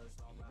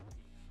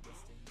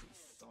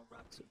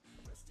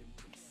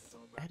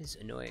 That is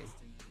annoying.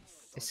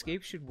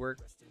 Escape should work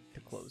to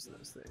close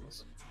those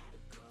things.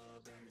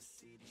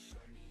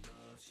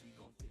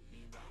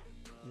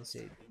 Let's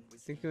see. I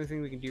think the only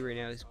thing we can do right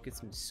now is get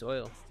some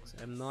soil.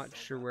 I'm not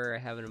sure where I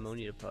have an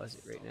ammonia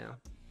deposit right now.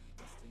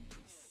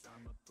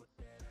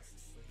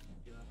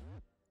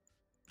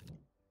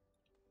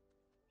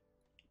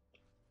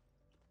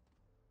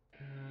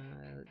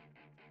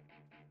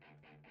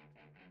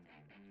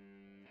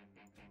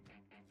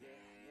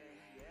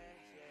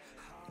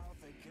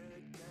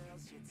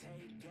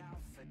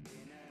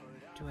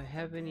 Do I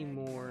have any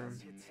more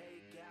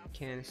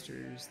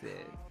canisters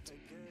that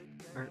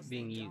aren't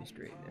being used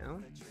right now?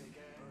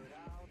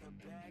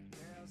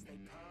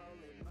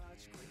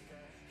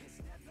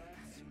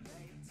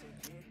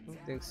 I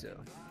don't think so.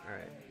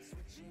 Alright.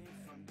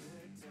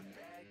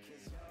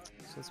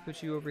 So let's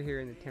put you over here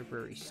in the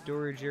temporary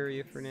storage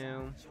area for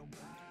now.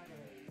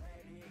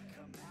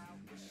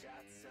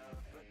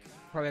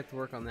 Probably have to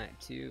work on that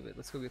too, but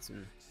let's go get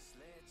some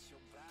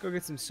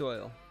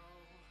soil.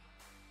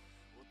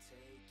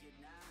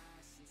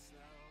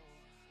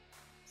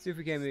 See if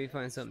we can maybe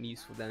find something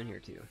useful down here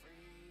too.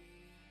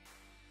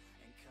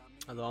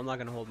 Although I'm not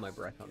gonna hold my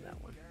breath on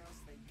that one.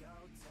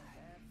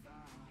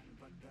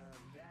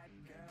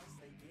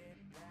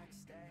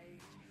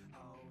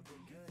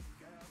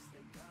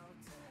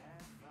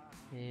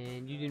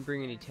 And you didn't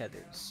bring any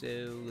tethers,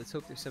 so let's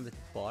hope there's some at the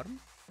bottom.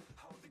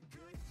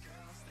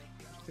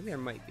 I think there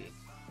might be.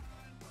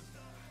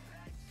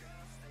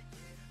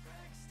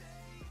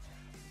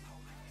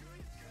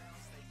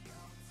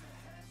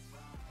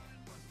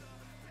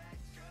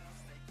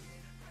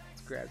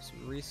 Let's grab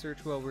some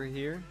research while we're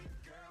here.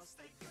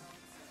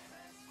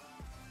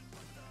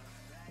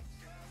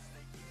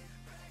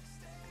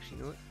 Actually,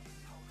 you know what?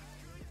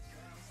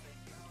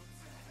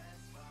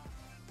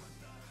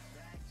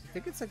 I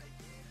think it's like,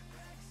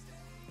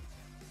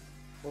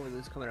 what were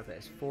those coming up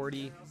as?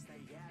 40.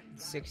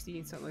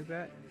 16, something like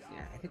that.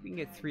 Yeah, I think we can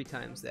get 3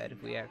 times that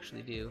if we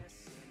actually do.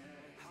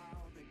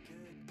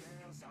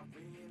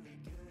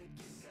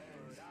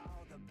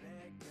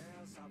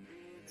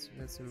 So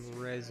we got some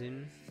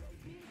resin.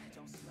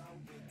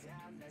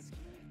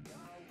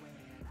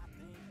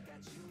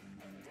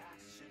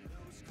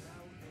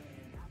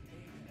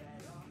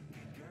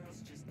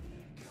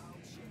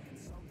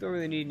 Don't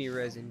really need any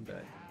resin,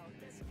 but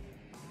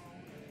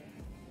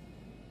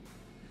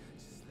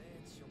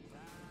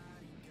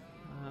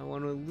I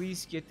want to at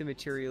least get the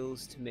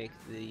materials to make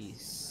the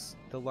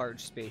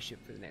large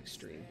spaceship for the next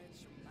stream,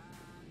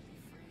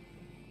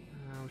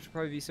 which will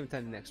probably be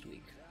sometime next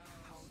week.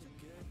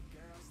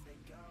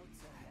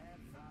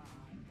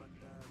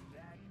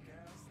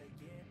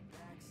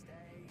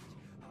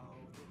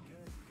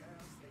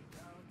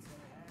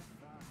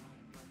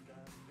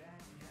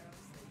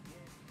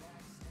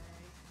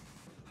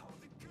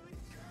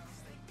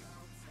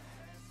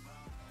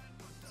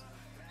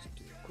 Just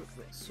do a quick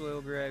little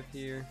soil grab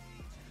here.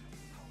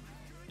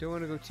 Don't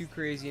want to go too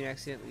crazy and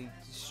accidentally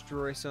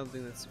destroy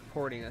something that's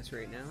supporting us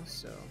right now,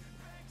 so.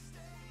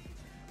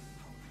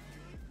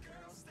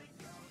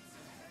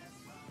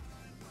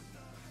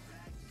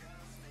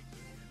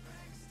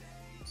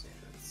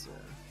 Let's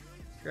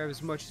grab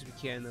as much as we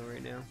can though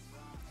right now.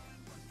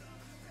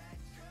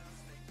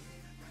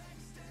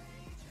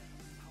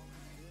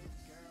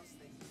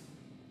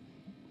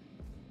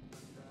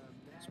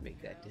 Let's make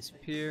that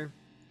disappear.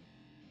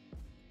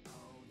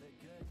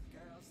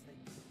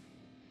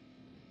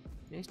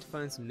 Nice to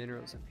find some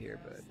minerals up here,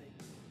 but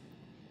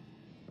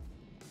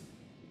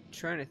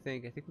trying to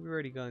think. I think we've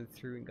already gone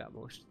through and got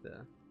most of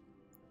the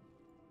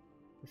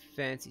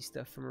fancy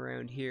stuff from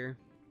around here.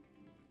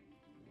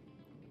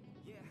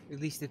 At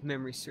least if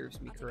memory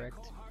serves me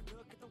correct.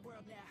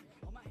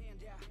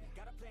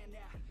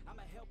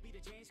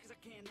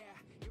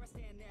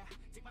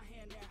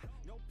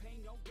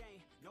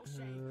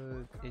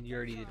 And you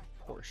already did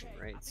a portion,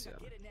 right? So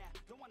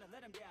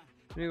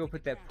I'm gonna go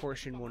put that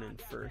portion one in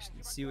first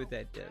and see what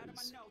that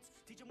does.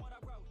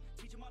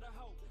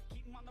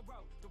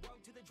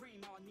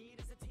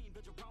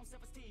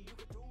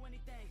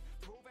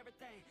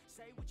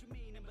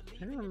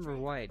 I don't remember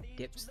why it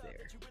dips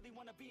there.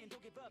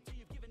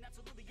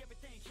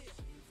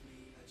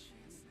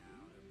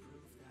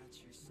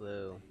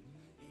 Blue.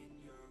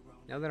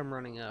 Now that I'm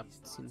running up,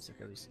 it seems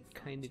like I was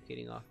kind of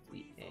getting off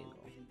the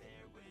angle.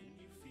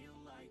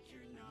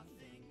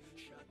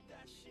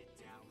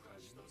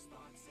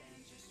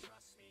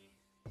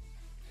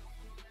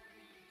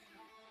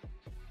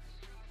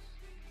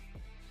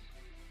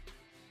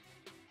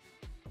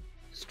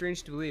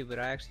 Strange to believe, but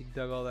I actually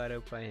dug all that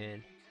out by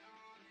hand.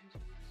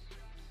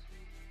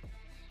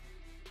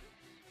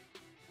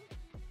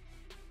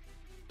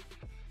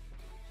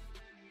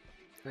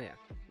 Oh yeah,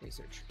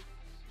 research.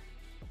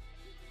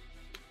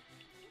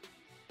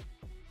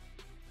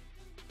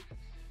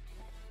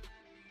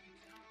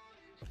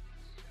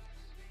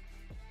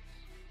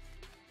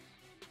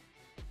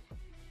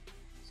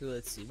 So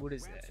let's see, what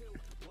is that?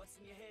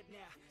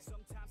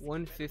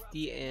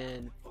 150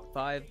 and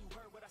 5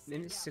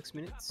 minutes, 6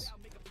 minutes?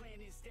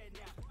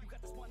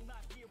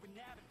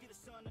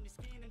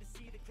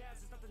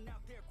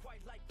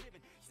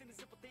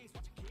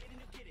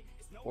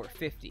 Or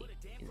 50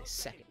 in a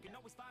second.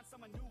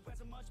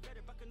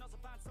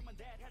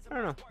 I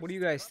don't know. What do you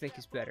guys think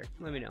is better?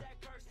 Let me know.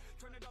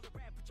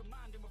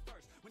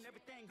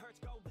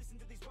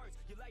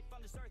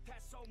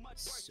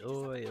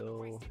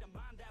 Soil.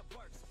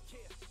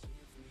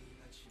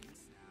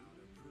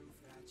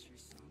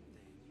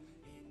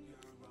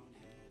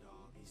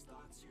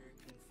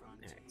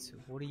 Alright, so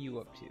what are you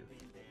up to?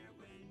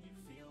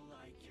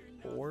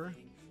 4?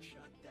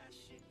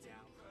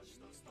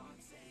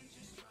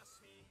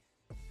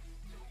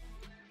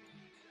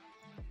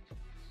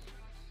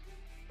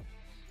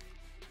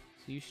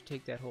 So you should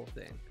take that whole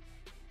thing.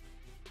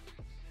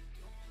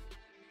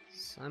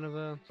 Son of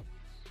a...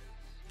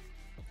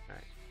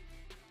 Alright.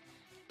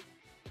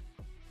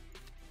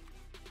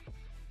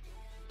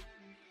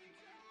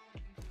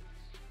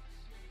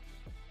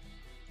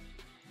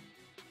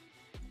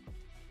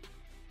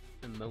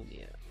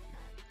 Ammonia.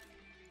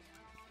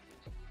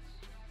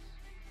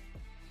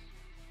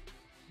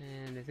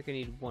 And I think I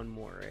need one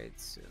more, right?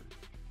 So...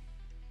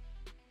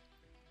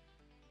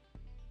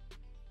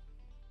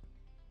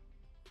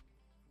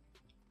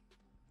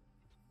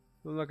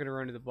 I'm not going to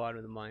run to the bottom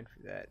of the mine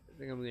for that. I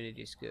think I'm going to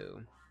just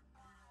go...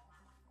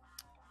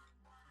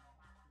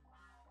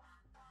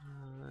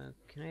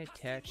 can I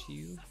attach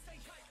you?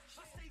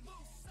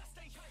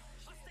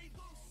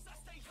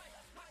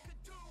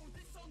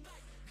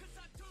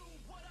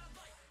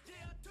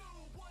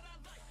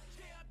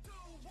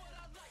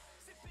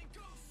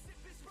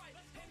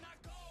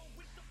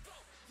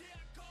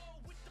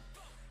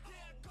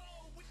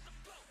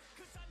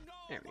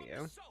 There we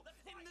go.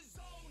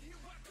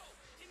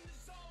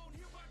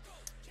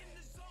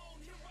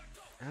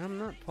 I'm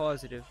not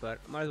positive, but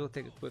I might as well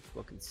take a quick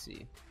look and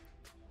see.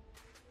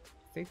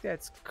 I think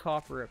that's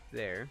copper up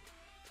there.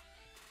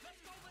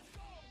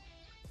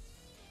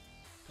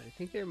 But I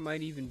think there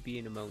might even be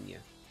an ammonia.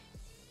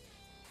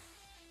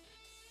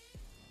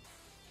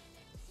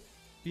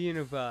 Be in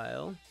a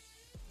vial.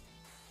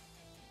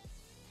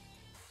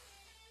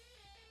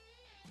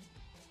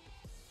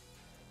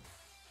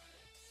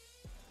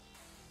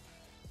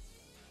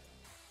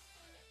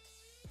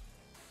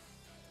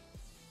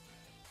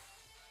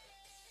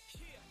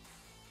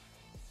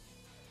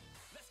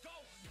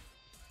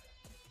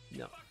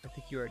 No, I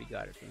think you already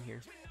got it from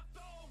here.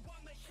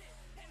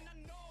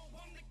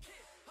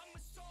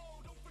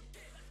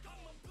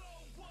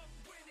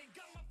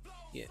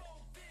 Yeah.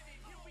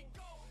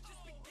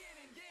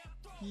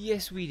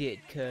 Yes, we did,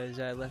 because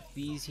I left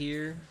these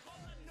here.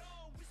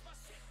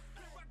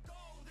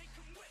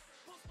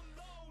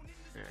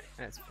 Alright,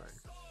 that's fine.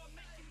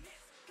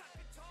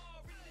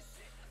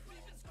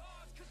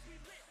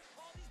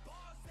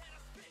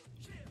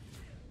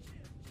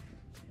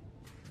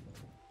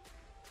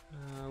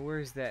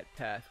 Where's that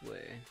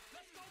pathway?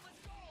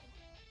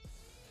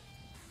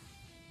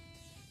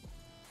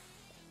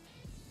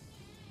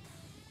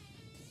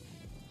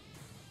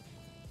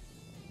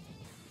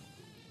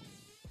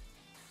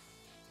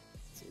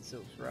 It's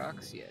those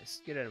rocks?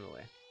 Yes. Get out of my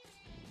way.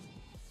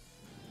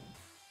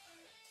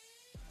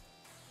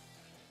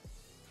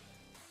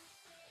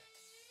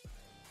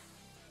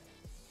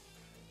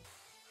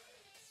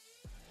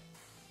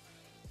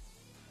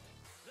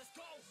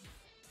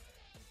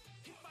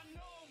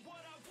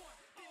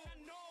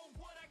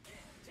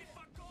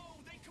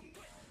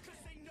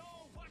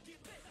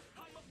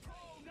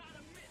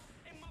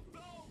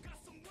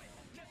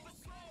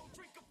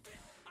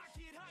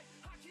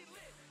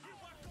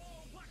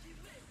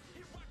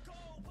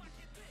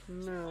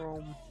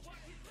 No.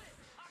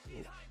 Oh,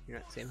 you're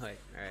not the same height.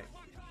 Alright.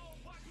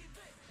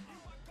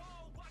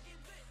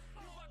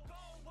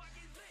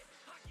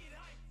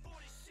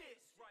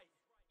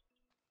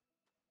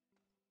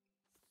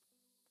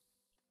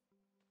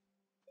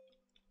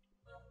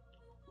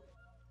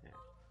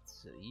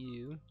 So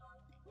you...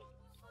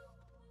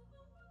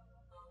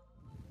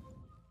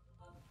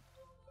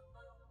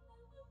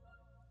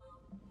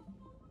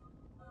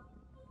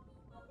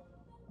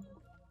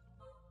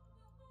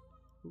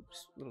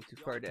 Oops, a little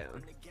too far down.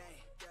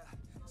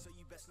 So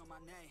you best know my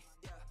name,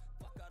 yeah.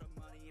 Fuck all the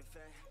money and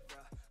fame,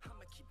 yeah.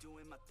 I'ma keep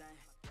doing my thing,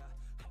 yeah.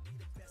 I'll be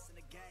the best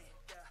in the game,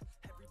 yeah.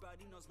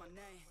 Everybody knows my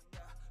name,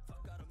 yeah.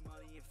 Fuck all the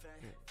money and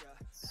fame, yeah.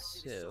 That shit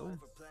is so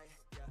overplayed,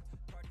 yeah.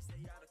 Parties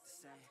they all look the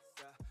same,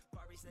 yeah.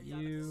 Parties they all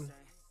look the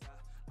same,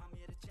 yeah. I'm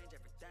here to change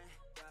everything,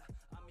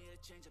 yeah. I'm here to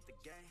change up the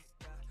game,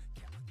 yeah.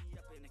 Can't lock me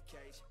up in a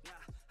cage,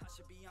 nah. I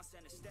should be on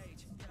center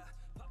stage, yeah.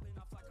 Popping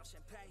off like I'm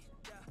champagne,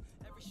 yeah.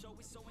 Every show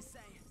is so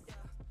insane, yeah.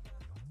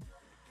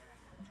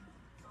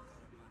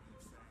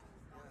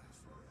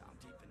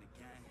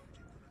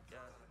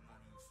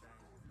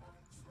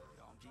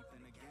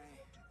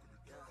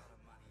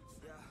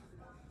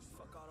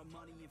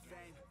 Money and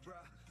fame,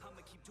 bruh.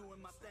 I'ma keep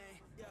doing my thing,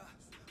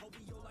 yeah.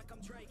 OVO like I'm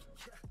Drake,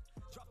 yeah.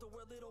 Drop the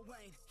word Little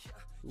Wayne, yeah.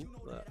 You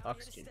know that I'm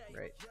oxygen, here to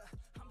stay, right?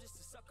 Yeah. I'm just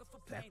a sucker for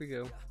pain. Back we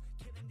go. Yeah.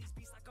 Killing these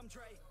beats like I'm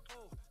Drake.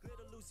 Oh,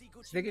 little Lucy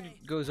Gucci. I think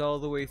it goes all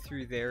the way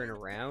through there and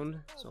around,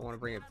 so I want to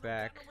bring it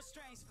back.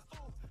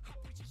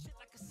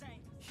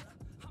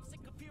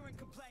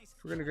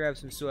 If we're gonna grab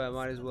some soil, I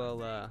might as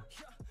well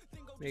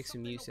make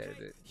some use out of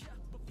it.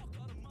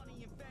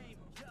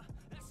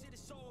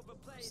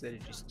 Instead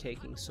of just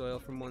taking soil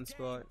from one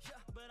spot.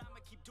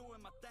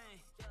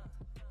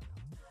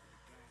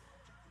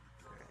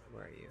 Alright,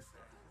 where are you?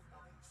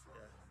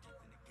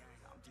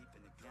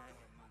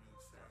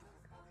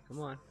 Come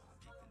on.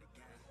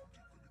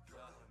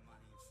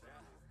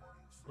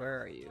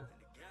 Where are you?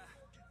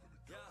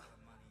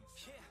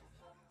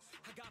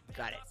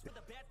 Got it.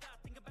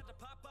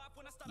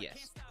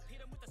 Yes.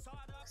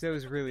 Because that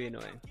was really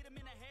annoying.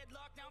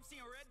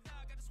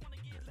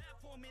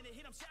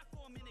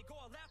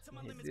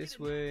 Head this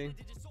way.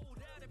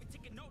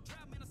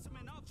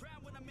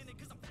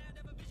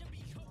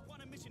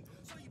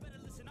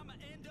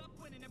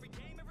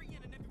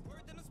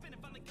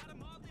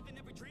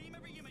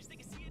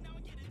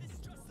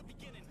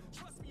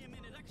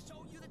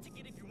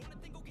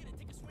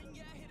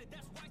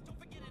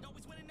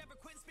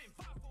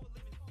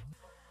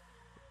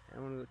 I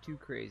don't want to go too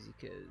crazy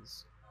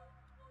because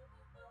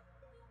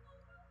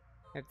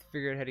I have to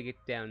figure out how to get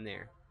down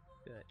there.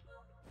 But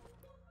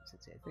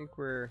since I think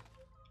we're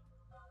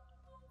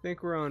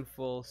on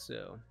full,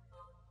 so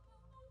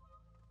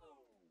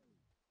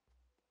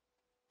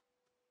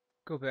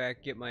go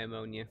back, get my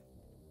ammonia,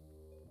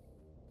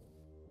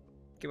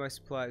 get my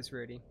supplies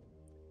ready,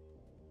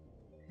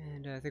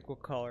 and I think we'll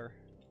call her.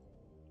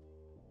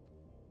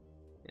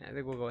 Yeah, I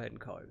think we'll go ahead and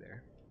call her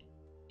there.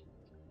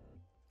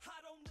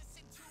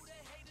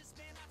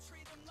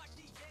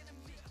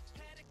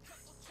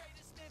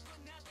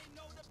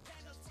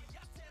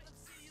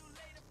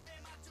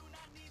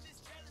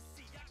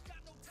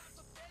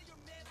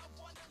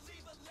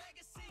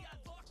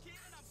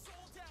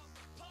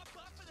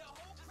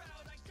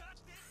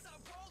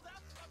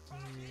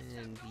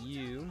 And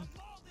you,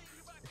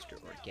 Mr.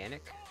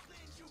 Organic.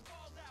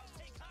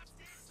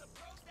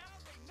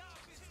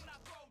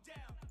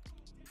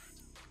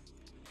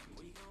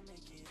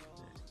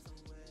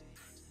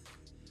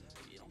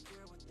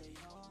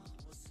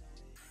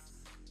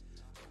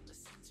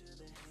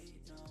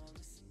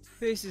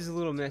 Face is a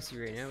little messy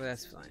right now, but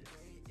that's fine.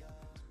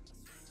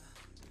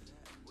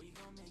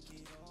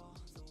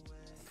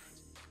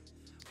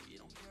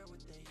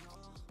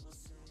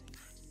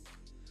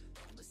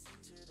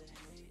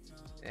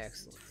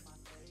 Excellent.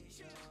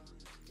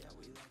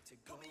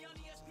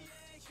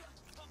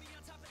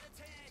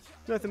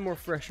 Nothing more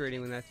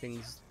frustrating when that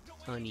thing's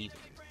uneven.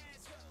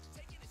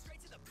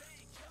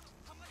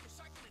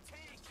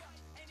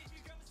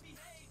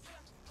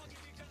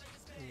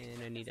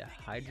 And I need a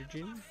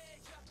hydrogen.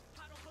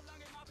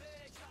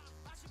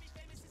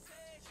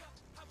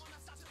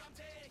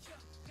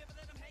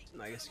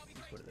 I guess I could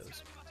use one of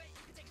those.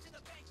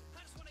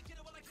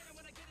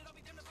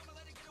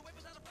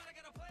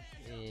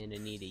 And I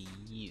need a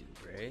U,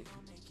 right?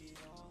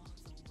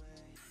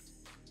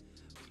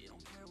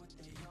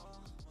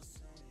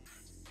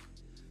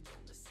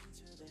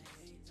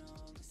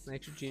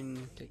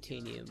 Nitrogen,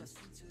 titanium,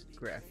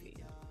 graphene.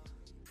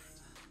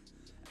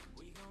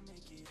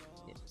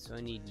 Yeah, so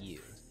I need U.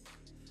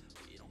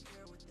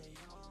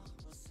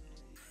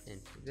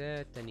 And for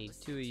that, I need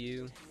 2 of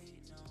U.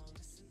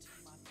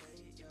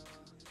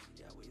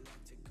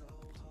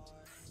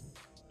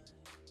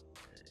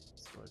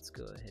 So let's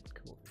go ahead and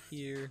come over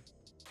here.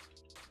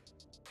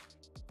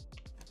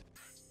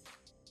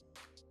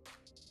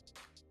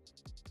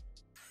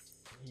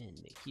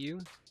 And make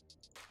U.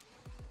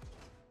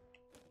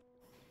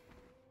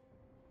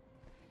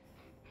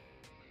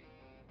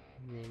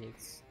 And then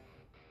it's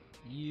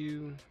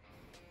U.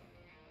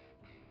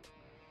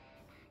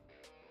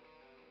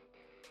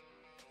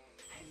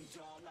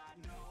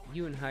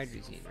 U and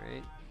hydrazine,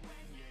 right?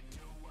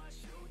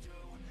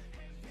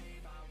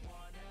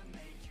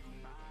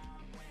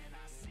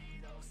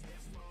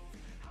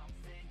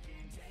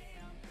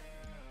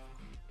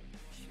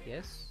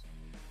 Yes?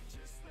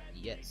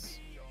 Yes.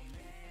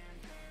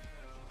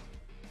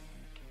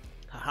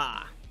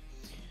 Haha!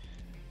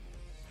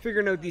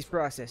 Figuring out these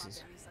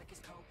processes.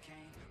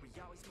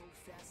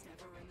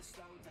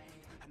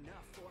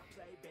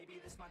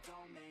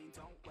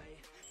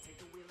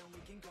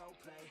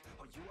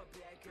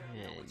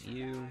 And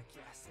you.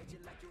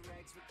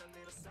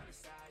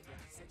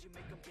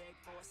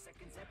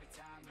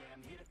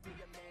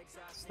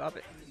 Stop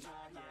it.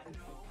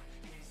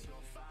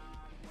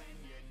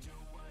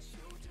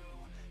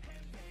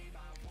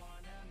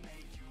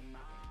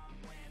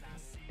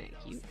 Thank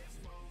you.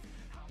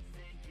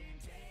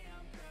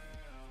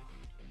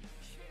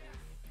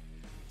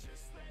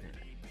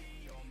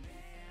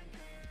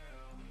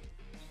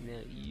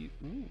 Now you.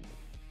 Ooh.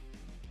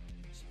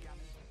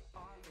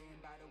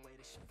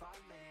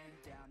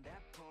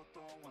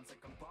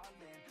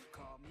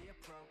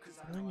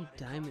 What do I need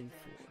diamond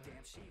for?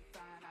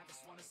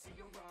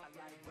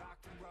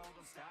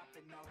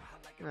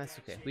 That's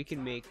okay. We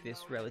can make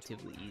this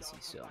relatively easy,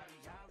 so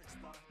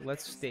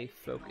let's stay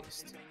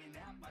focused.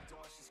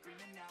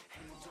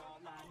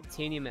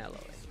 Titanium alloy.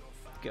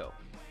 Go.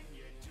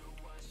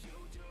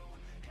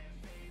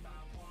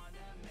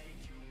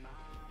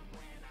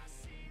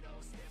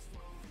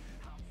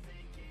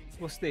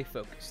 We'll stay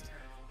focused.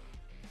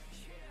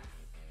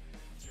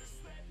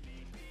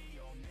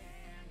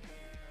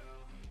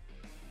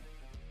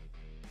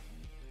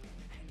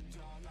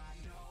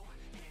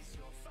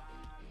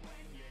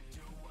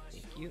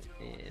 Thank you.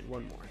 And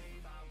one more.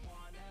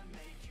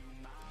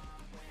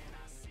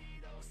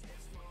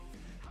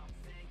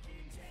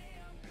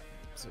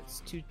 So it's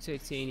 2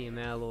 titanium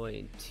alloy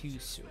and 2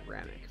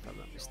 ceramic, if I'm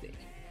not mistaken.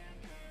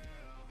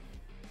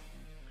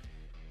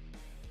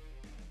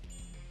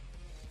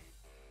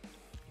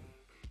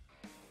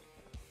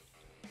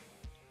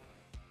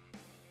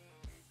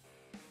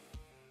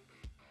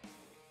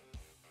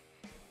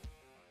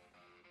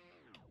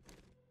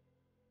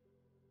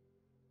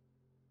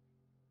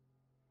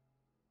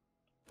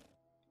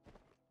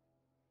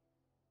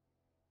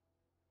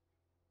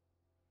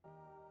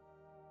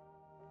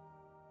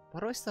 Why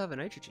do I still have a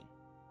nitrogen?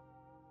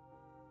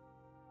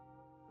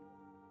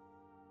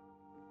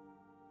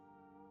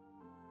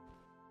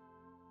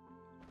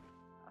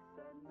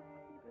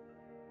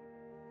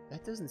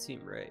 That doesn't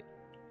seem right.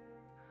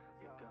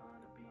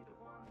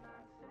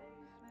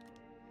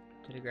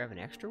 Did I grab an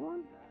extra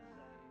one?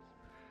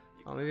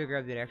 Oh, maybe I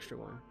grabbed that extra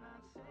one.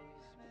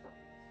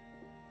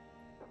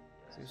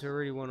 So there's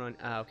already one on.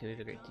 Ah, okay,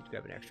 maybe I did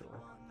grab an extra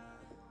one.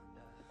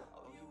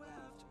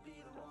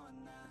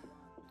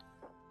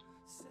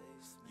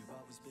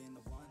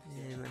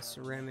 And my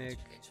ceramic.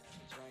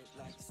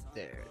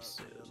 There,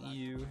 so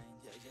you.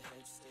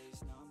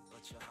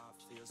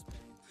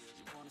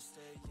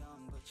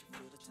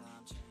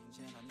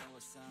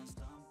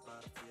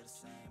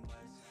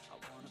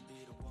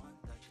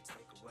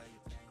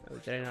 Oh,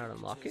 did I not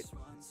unlock it?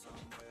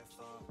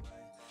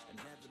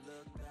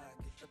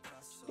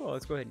 Well,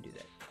 let's go ahead and do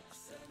that.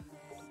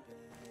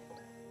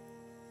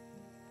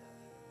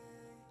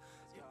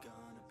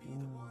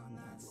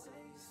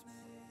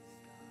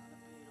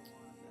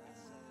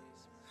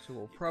 So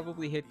we'll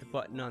probably hit the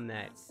button on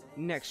that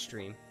next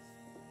stream.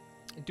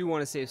 I do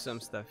want to save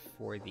some stuff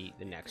for the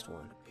next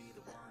one.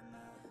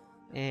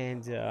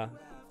 And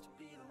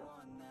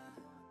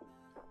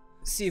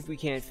see if we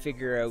can't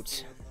figure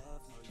out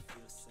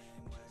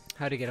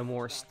how to get a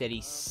more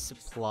steady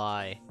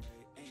supply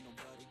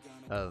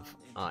of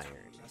iron.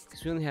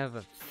 Because we only have,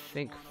 I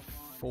think,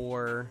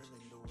 4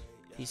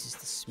 pieces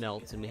to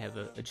smelt, and we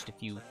have just a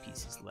few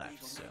pieces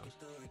left, so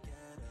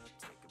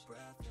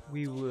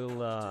we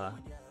will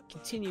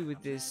continue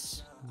with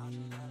this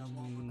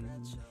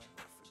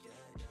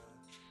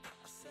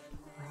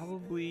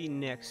probably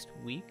next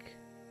week.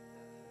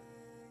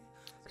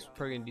 Cause we're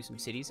probably gonna do some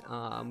cities.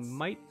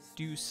 Might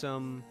do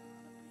some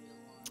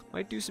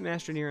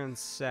Astroneer on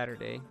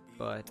Saturday,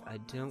 but I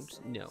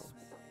don't know.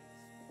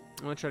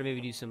 I'm gonna try to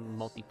maybe do some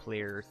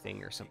multiplayer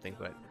thing or something,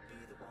 but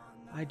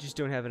I just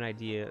don't have an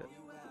idea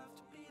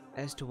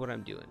as to what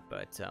I'm doing.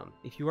 But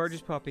if you are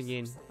just popping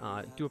in,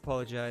 do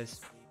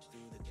apologize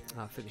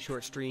for the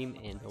short stream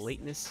and the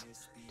lateness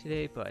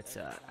today, but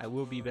I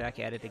will be back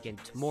at it again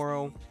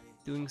tomorrow,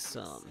 doing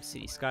some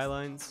city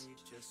skylines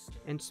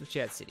and some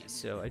chat cities.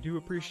 So I do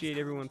appreciate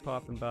everyone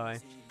popping by,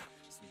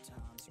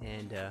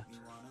 and as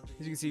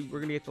you can see, we're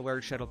gonna get the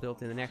large shuttle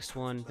built in the next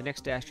one. The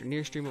next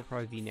Astroneer stream will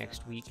probably be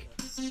next week.